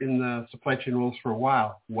were in the supply chain roles for a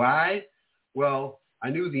while. Why? Well, I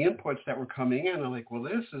knew the inputs that were coming in. I'm like, well,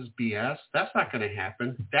 this is BS. That's not going to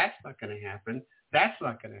happen. That's not going to happen. That's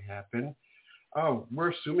not going to happen. Oh,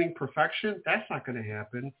 we're assuming perfection. That's not going to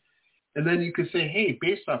happen. And then you could say, hey,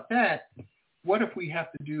 based off that, what if we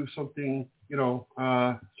have to do something,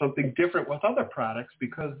 something different with other products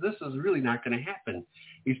because this is really not going to happen.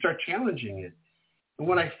 You start challenging it. And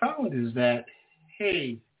what I found is that,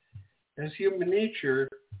 hey, as human nature,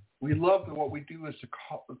 we love that what we do is to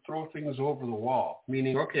throw things over the wall,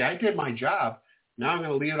 meaning, okay, I did my job. Now I'm going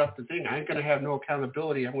to leave it up to thing. I ain't going to have no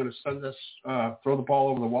accountability. I'm going to send this, throw the ball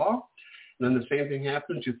over the wall. And then the same thing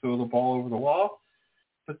happens. You throw the ball over the wall.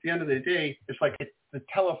 But at the end of the day, it's like the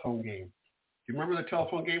telephone game. Do you remember the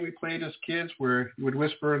telephone game we played as kids where you would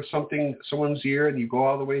whisper in someone's ear and you go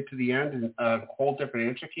all the way to the end and a whole different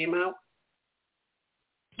answer came out?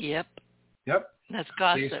 Yep. That's So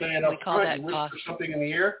gossip. you say it we up call front, that you whisper gossip. something in the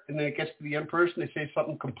ear, and then it gets to the end person, they say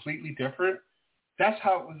something completely different. That's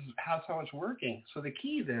how it's working. So the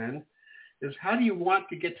key then is how do you want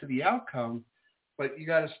to get to the outcome, but you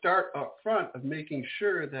got to start up front of making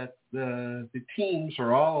sure that the teams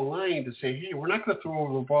are all aligned to say, hey, we're not going to throw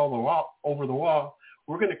over the wall.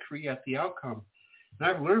 We're going to create the outcome. And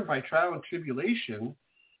I've learned by trial and tribulation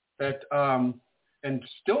that and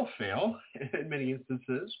still fail in many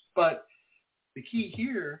instances. But the key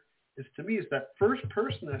here is, to me, is that first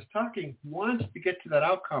person that's talking wants to get to that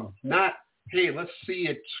outcome, not, hey, let's see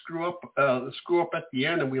it screw up at the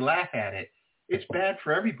end and we laugh at it. It's bad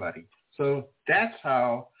for everybody. So that's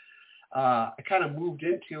how I kind of moved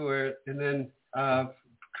into it, and then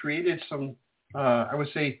created some, I would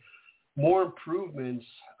say, more improvements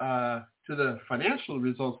to the financial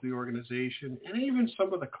results of the organization, and even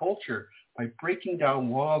some of the culture, by breaking down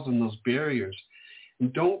walls and those barriers.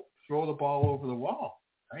 And don't throw the ball over the wall,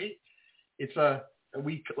 right?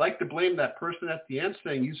 We like to blame that person at the end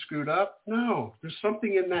saying you screwed up. No, there's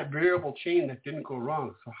something in that variable chain that didn't go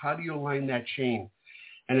wrong. So how do you align that chain?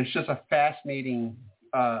 And it's just a fascinating,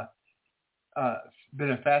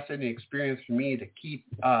 been a fascinating experience for me to keep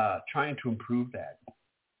trying to improve that.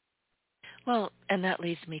 Well, and that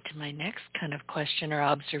leads me to my next kind of question or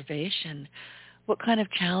observation. What kind of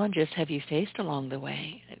challenges have you faced along the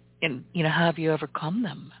way? And, how have you overcome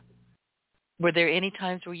them? Were there any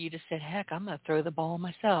times where you just said, heck, I'm going to throw the ball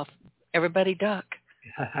myself. Everybody duck.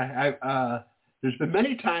 There's been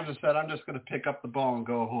many times I said, I'm just going to pick up the ball and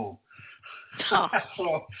go home. Oh.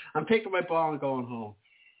 So I'm taking my ball and going home.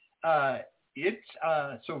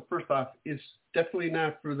 So first off, it's definitely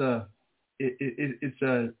not for the, it's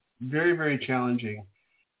a very, very challenging.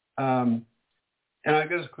 And I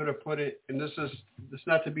guess could have put it, and this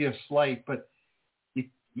not to be a slight, but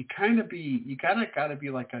you gotta be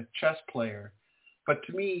like a chess player. But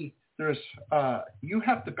to me, there's you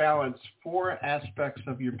have to balance 4 aspects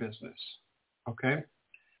of your business. Okay,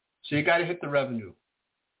 so you got to hit the revenue,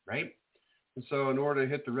 right? And so in order to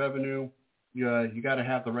hit the revenue, you got to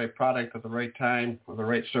have the right product at the right time, or the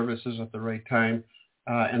right services at the right time,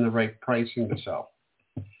 and the right pricing to sell.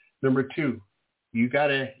 Number 2, you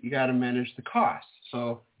gotta manage the cost.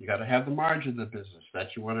 So you got to have the margin of the business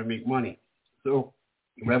that you want to make money. So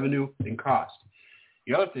revenue and cost.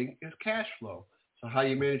 The other thing is cash flow. So how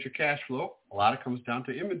you manage your cash flow, a lot of it comes down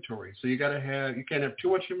to inventory. So you can't have too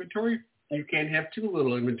much inventory, and you can't have too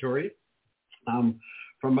little inventory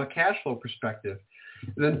from a cash flow perspective.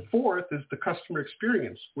 And then 4th is the customer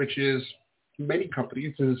experience, which is many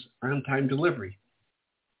companies is on-time delivery.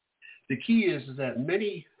 The key is that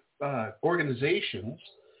many organizations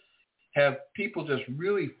have people just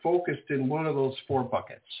really focused in one of those 4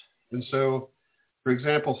 buckets. And so, for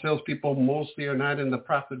example, salespeople mostly are not in the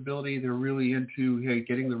profitability. They're really into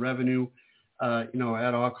getting the revenue,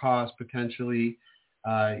 at all costs potentially.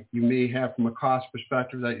 You may have, from a cost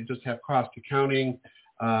perspective, that you just have cost accounting,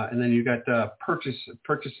 and then you got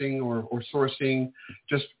purchasing or sourcing,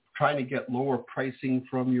 just trying to get lower pricing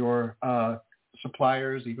from your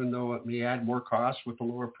suppliers, even though it may add more cost with the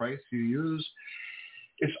lower price you use.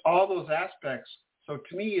 It's all those aspects. So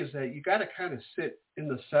to me is that you got to kind of sit in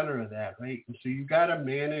the center of that, right? And so you got to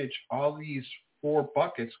manage all these 4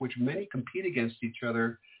 buckets, which many compete against each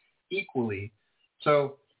other equally.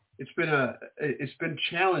 So it's been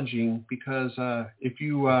challenging because if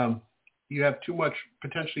you have too much,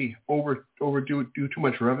 potentially overdo too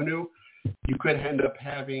much revenue, you could end up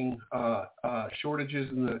having shortages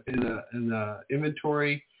in the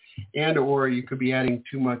inventory, and or you could be adding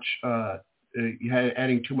too much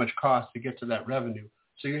cost to get to that revenue.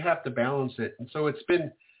 So you have to balance it. And so it's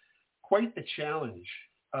been quite the challenge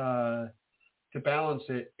to balance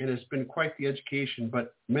it, and it's been quite the education.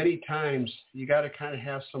 But many times you got to kind of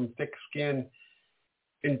have some thick skin,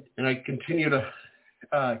 and I continue to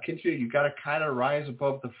you got to kind of rise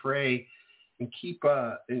above the fray and keep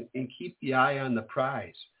the eye on the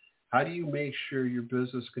prize. How do you make sure your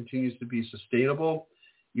business continues to be sustainable?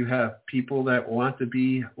 You have people that want to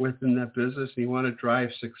be within that business, and you want to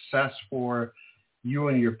drive success for you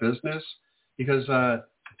and your business, because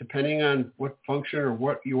depending on what function or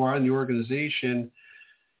what you are in the organization,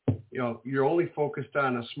 you're only focused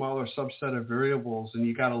on a smaller subset of variables, and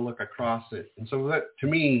you got to look across it. And so that, to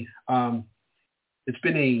me, it's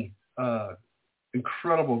been a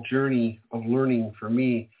incredible journey of learning for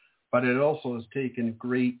me, but it also has taken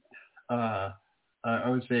great, I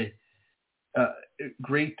would say,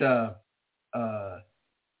 great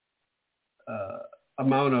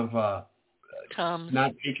amount of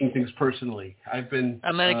not taking things personally. I'm going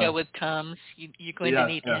to go with Tums. You're going to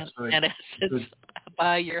need antacids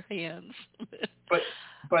by your hands.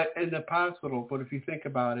 but in the hospital. But if you think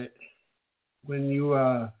about it, when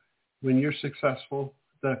you're successful,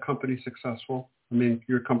 the company's successful. I mean,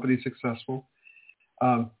 your company's successful.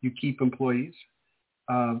 You keep employees.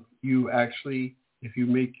 You actually, if you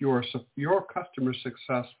make your customers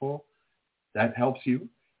successful, that helps you.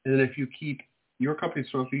 And then if you keep your company,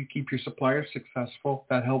 so if you keep your suppliers successful,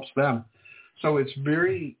 that helps them. So it's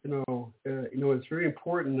very, it's very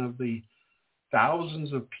important of the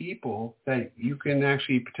thousands of people that you can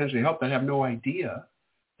actually potentially help that have no idea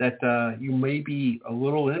that you may be a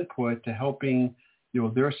little input to helping,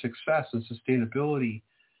 their success and sustainability.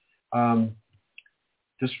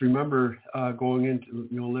 Just remember going into,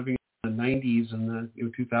 living in the 90s and the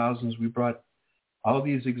 2000s, we brought all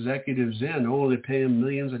these executives in, they pay them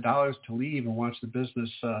millions of dollars to leave and watch the business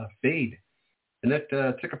fade. And that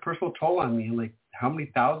took a personal toll on me. Like, how many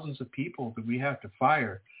thousands of people did we have to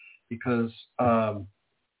fire because our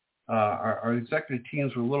executive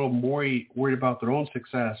teams were a little more worried about their own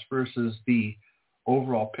success versus the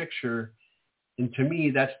overall picture. And to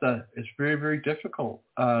me, it's very, very difficult,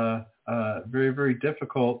 very, very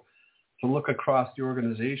difficult to look across the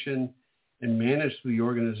organization and manage the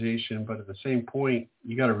organization. But at the same point,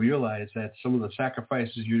 you got to realize that some of the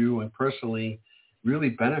sacrifices you're doing personally really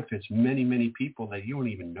benefits many, many people that you don't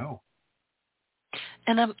even know.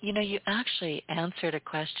 And, you actually answered a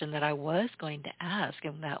question that I was going to ask,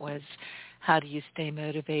 and that was, how do you stay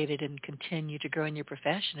motivated and continue to grow in your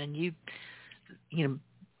profession? And you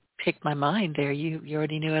picked my mind there. You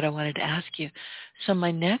already knew what I wanted to ask you. So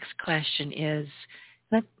my next question is,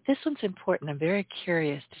 this one's important. I'm very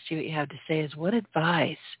curious to see what you have to say, is what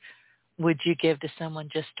advice would you give to someone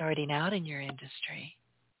just starting out in your industry?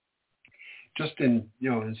 Just in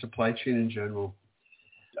supply chain in general,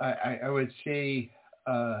 I would say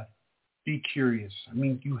be curious. I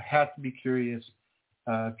mean, you have to be curious.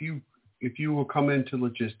 If you will come into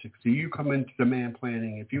logistics, if you come into demand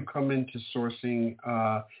planning, if you come into sourcing,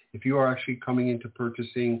 if you are actually coming into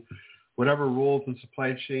purchasing, whatever roles in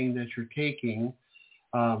supply chain that you're taking,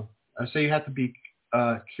 I say you have to be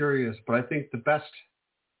curious. But I think the best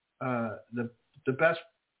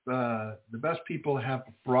people have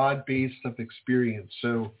a broad base of experience.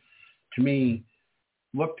 So to me,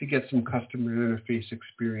 look to get some customer interface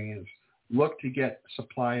experience. Look to get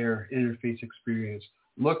supplier interface experience.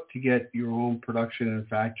 Look to get your own production and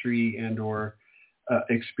factory and or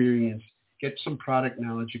experience. Get some product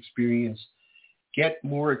knowledge experience. Get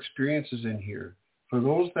more experiences in here. For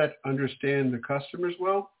those that understand the customers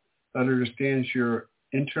well, that understands your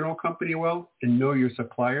internal company well, and know your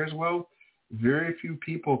suppliers well, very few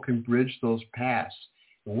people can bridge those paths.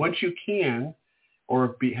 And once you can,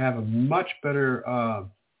 or have a much better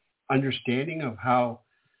understanding of how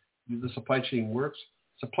the supply chain works,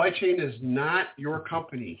 supply chain is not your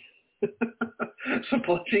company.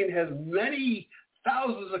 Supply chain has many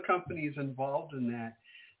thousands of companies involved in that.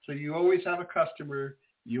 So you always have a customer.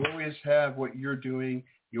 You always have what you're doing.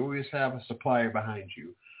 You always have a supplier behind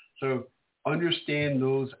you. So understand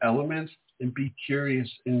those elements and be curious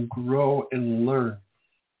and grow and learn.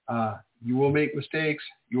 You will make mistakes.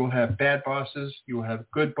 You will have bad bosses. You will have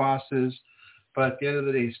good bosses. But at the end of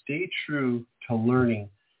the day, stay true to learning.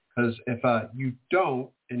 Because if you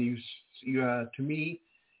don't, and to me,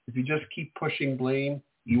 if you just keep pushing blame,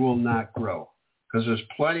 you will not grow. Because there's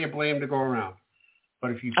plenty of blame to go around.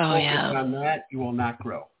 But if you focus on that, you will not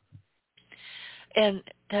grow. And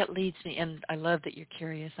that leads me, and I love that you're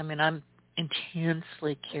curious. I mean, I'm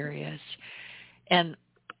intensely curious. And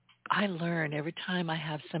I learn every time I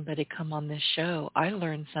have somebody come on this show, I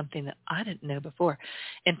learn something that I didn't know before.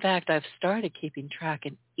 In fact, I've started keeping track.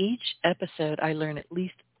 In each episode, I learn at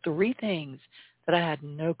least 3 things that I had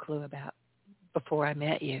no clue about before I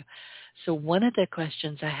met you. So one of the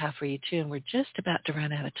questions I have for you, too, and we're just about to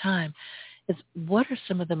run out of time, is what are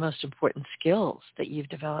some of the most important skills that you've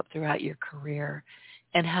developed throughout your career,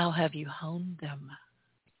 and how have you honed them?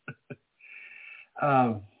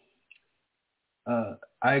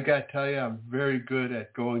 I got to tell you, I'm very good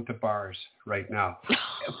at going to bars right now.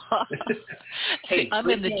 Hey, I'm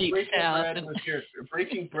in the deep south.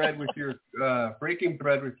 Breaking bread with your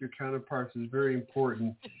counterparts is very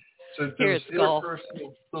important. So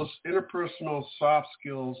those interpersonal soft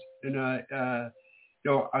skills and are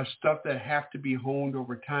stuff that have to be honed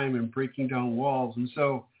over time and breaking down walls. And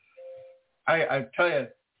so I tell you,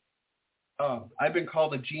 I've been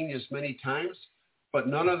called a genius many times, but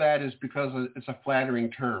none of that is because it's a flattering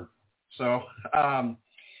term. So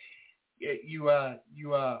you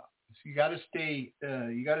got to stay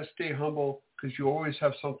humble, because you always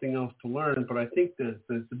have something else to learn. But I think the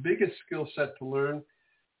biggest skill set to learn,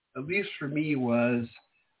 at least for me, was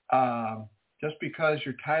just because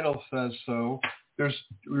your title says so,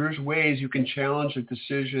 there's ways you can challenge a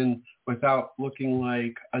decision without looking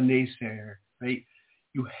like a naysayer, right?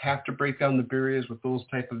 You have to break down the barriers with those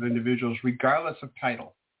type of individuals, regardless of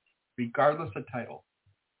title. You got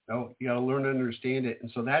to learn to understand it.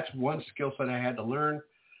 And so that's one skill set I had to learn.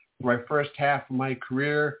 For my first half of my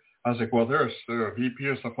career, I was like, well, there's the VP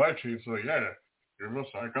of supply chain, so yeah,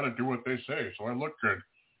 I got to do what they say, so I look good.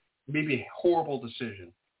 Maybe a horrible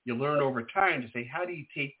decision. You learn over time to say, how do you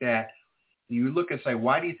take that? You look and say,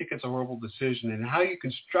 why do you think it's a horrible decision? And how you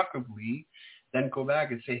constructively then go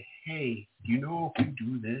back and say, hey, do you know if you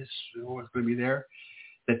do this, you know what's going to be there?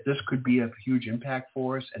 That this could be a huge impact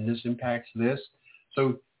for us, and this impacts this.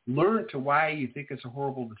 So learn to why you think it's a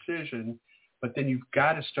horrible decision, but then you've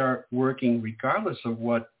got to start working regardless of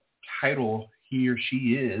what title he or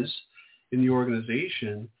she is in the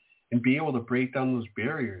organization and be able to break down those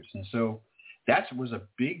barriers. And so that was a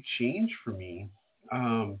big change for me,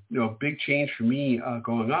 going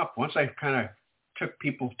up. Once I kind of took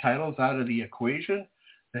people's titles out of the equation,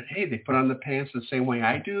 that, hey, they put on the pants the same way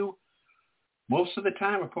I do. Most of the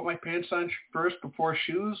time I put my pants on first before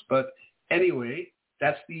shoes. But anyway,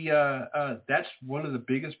 that's that's one of the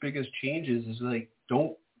biggest changes is like,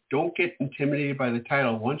 don't get intimidated by the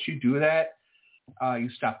title. Once you do that, you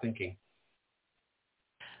stop thinking.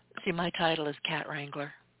 See, my title is Cat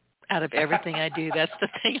Wrangler. Out of everything I do, that's the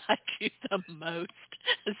thing I do the most.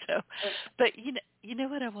 So, but you know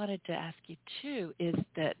what I wanted to ask you too is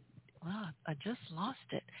that, wow, I just lost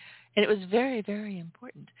it, and it was very, very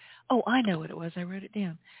important. Oh, I know what it was. I wrote it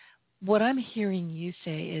down. What I'm hearing you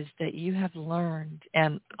say is that you have learned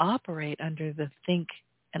and operate under the think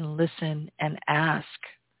and listen and ask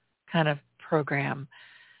kind of program.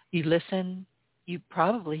 You listen. You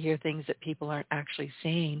probably hear things that people aren't actually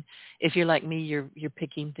saying. If you're like me, you're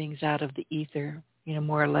picking things out of the ether,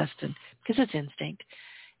 more or less, because it's instinct.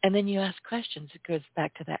 And then you ask questions. It goes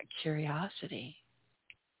back to that curiosity.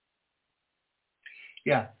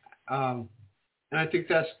 Yeah, and I think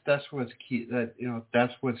that's what's key.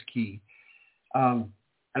 That's what's key. And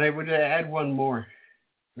I would add one more,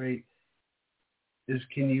 right? Is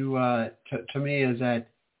can you to me is that,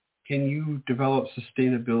 can you develop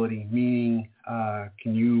sustainability? Meaning,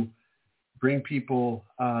 can you bring people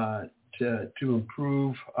to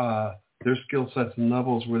improve their skill sets and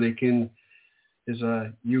levels where they can,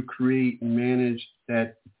 you create and manage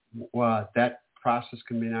that that process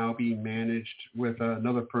can now be managed with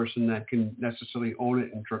another person that can necessarily own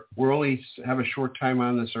it. And we only have a short time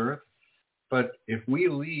on this earth, but if we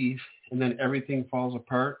leave and then everything falls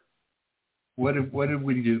apart, what did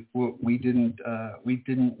we do? Well, we didn't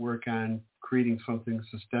work on creating something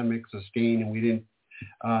systemic, sustain, and we didn't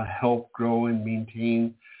help grow and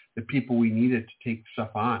maintain the people we needed to take stuff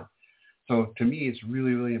on. So to me, it's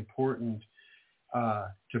really, really important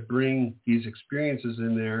to bring these experiences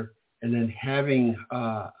in there, and then having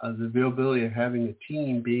the availability of having a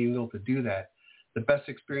team being able to do that. The best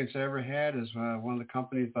experience I ever had is one of the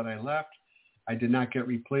companies that I left. I did not get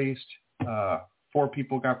replaced. 4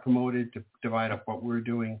 people got promoted to divide up what we're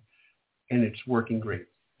doing, and it's working great.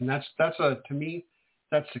 And that's to me,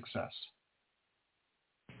 that's success.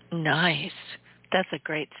 Nice. That's a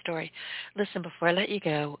great story. Listen, before I let you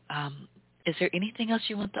go, is there anything else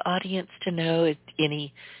you want the audience to know?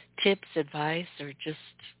 Any tips, advice, or just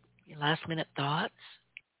your last-minute thoughts?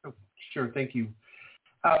 Oh, sure. Thank you.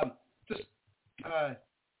 As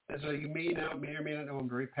you may or may not know, I'm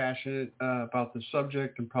very passionate about the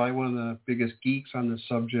subject. I'm probably one of the biggest geeks on this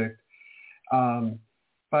subject. But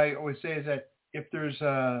I always say is that if there's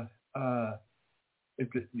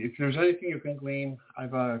anything you can glean, I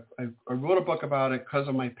wrote a book about it because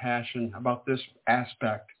of my passion about this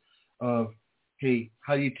aspect of, hey,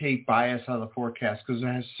 how do you take bias out of the forecast? Because it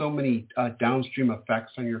has so many downstream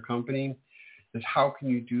effects on your company. Is how can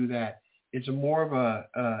you do that? It's more of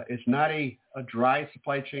it's not a dry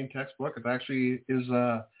supply chain textbook. It actually is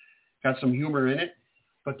got some humor in it.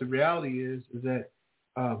 But the reality is that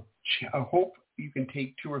I hope you can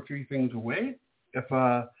take 2 or 3 things away if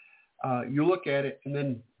you look at it, and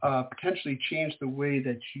then potentially change the way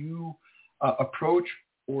that you approach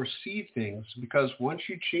or see things. Because once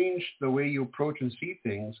you change the way you approach and see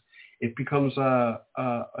things, it becomes a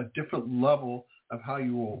different level of how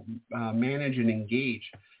you will manage and engage.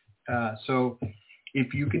 So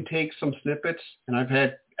if you can take some snippets, and I've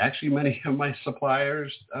had actually many of my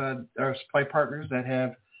suppliers, our supply partners that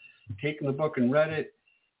have taken the book and read it,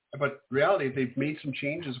 but in reality, they've made some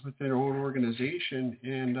changes with their own organization,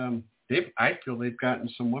 and I feel they've gotten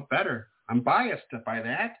somewhat better. I'm biased by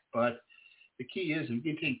that, but the key is if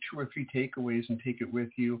you can take 2 or 3 takeaways and take it with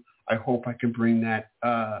you, I hope I can bring that,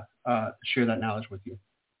 share that knowledge with you.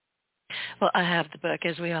 Well, I have the book,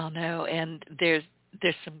 as we all know, and there's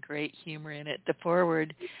some great humor in it. The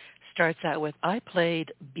foreword starts out with, I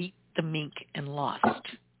played Beat the Mink and Lost.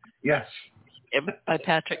 Yes. By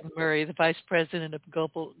Patrick Murray, the Vice President of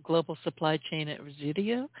Global Supply Chain at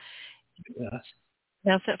Resideo. Yes.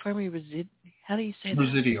 Pronounce that for me. How do you say that?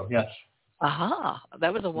 Residio, yes. Aha,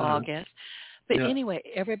 that was a wild guess. But Yeah. anyway,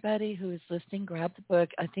 everybody who is listening, grab the book.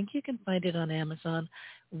 I think you can find it on Amazon.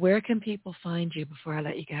 Where can people find you before I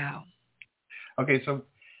let you go? Okay, so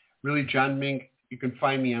really, John Mink, you can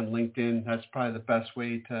find me on LinkedIn. That's probably the best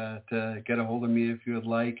way to get a hold of me if you would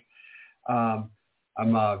like. I'm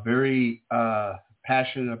very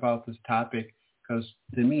passionate about this topic because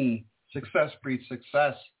to me, success breeds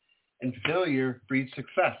success and failure breeds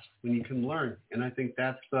success when you can learn. And I think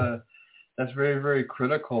that's very, very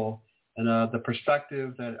critical. And the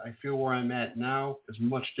perspective that I feel where I'm at now is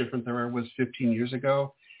much different than where I was 15 years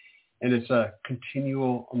ago. And it's a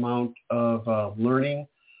continual amount of learning.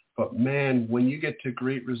 But man, when you get to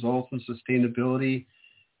great results and sustainability,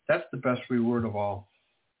 that's the best reward of all.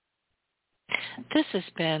 This has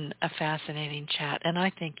been a fascinating chat, and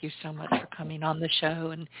I thank you so much for coming on the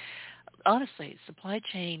show. And honestly, supply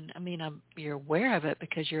chain, you're aware of it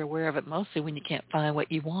because you're aware of it mostly when you can't find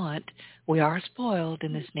what you want. We are spoiled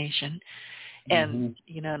in this nation. And,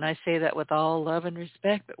 and I say that with all love and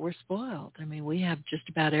respect, but we're spoiled. We have just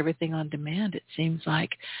about everything on demand, it seems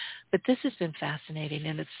like. But this has been fascinating,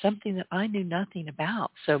 and it's something that I knew nothing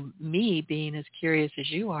about. So me being as curious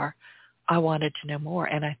as you are, I wanted to know more,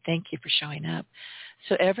 and I thank you for showing up.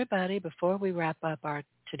 So everybody, before we wrap up our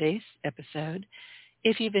today's episode,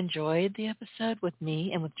 if you've enjoyed the episode with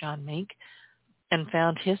me and with John Mink and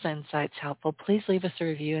found his insights helpful, please leave us a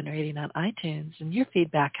review and rating on iTunes. And your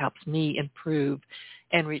feedback helps me improve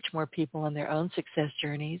and reach more people on their own success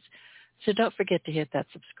journeys. So don't forget to hit that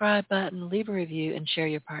subscribe button, leave a review, and share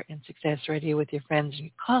your Partner in Success Radio with your friends and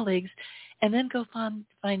your colleagues, and then go find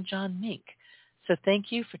John Mink. So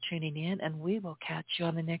thank you for tuning in, and we will catch you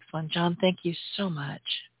on the next one. John, thank you so much.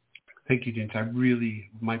 Thank you, James.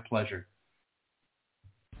 My pleasure.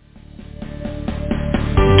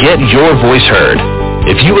 Get your voice heard.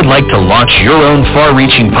 If you would like to launch your own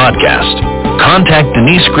far-reaching podcast, contact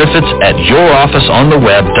Denise Griffiths at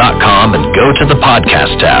yourofficeontheweb.com and go to the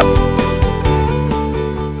podcast tab.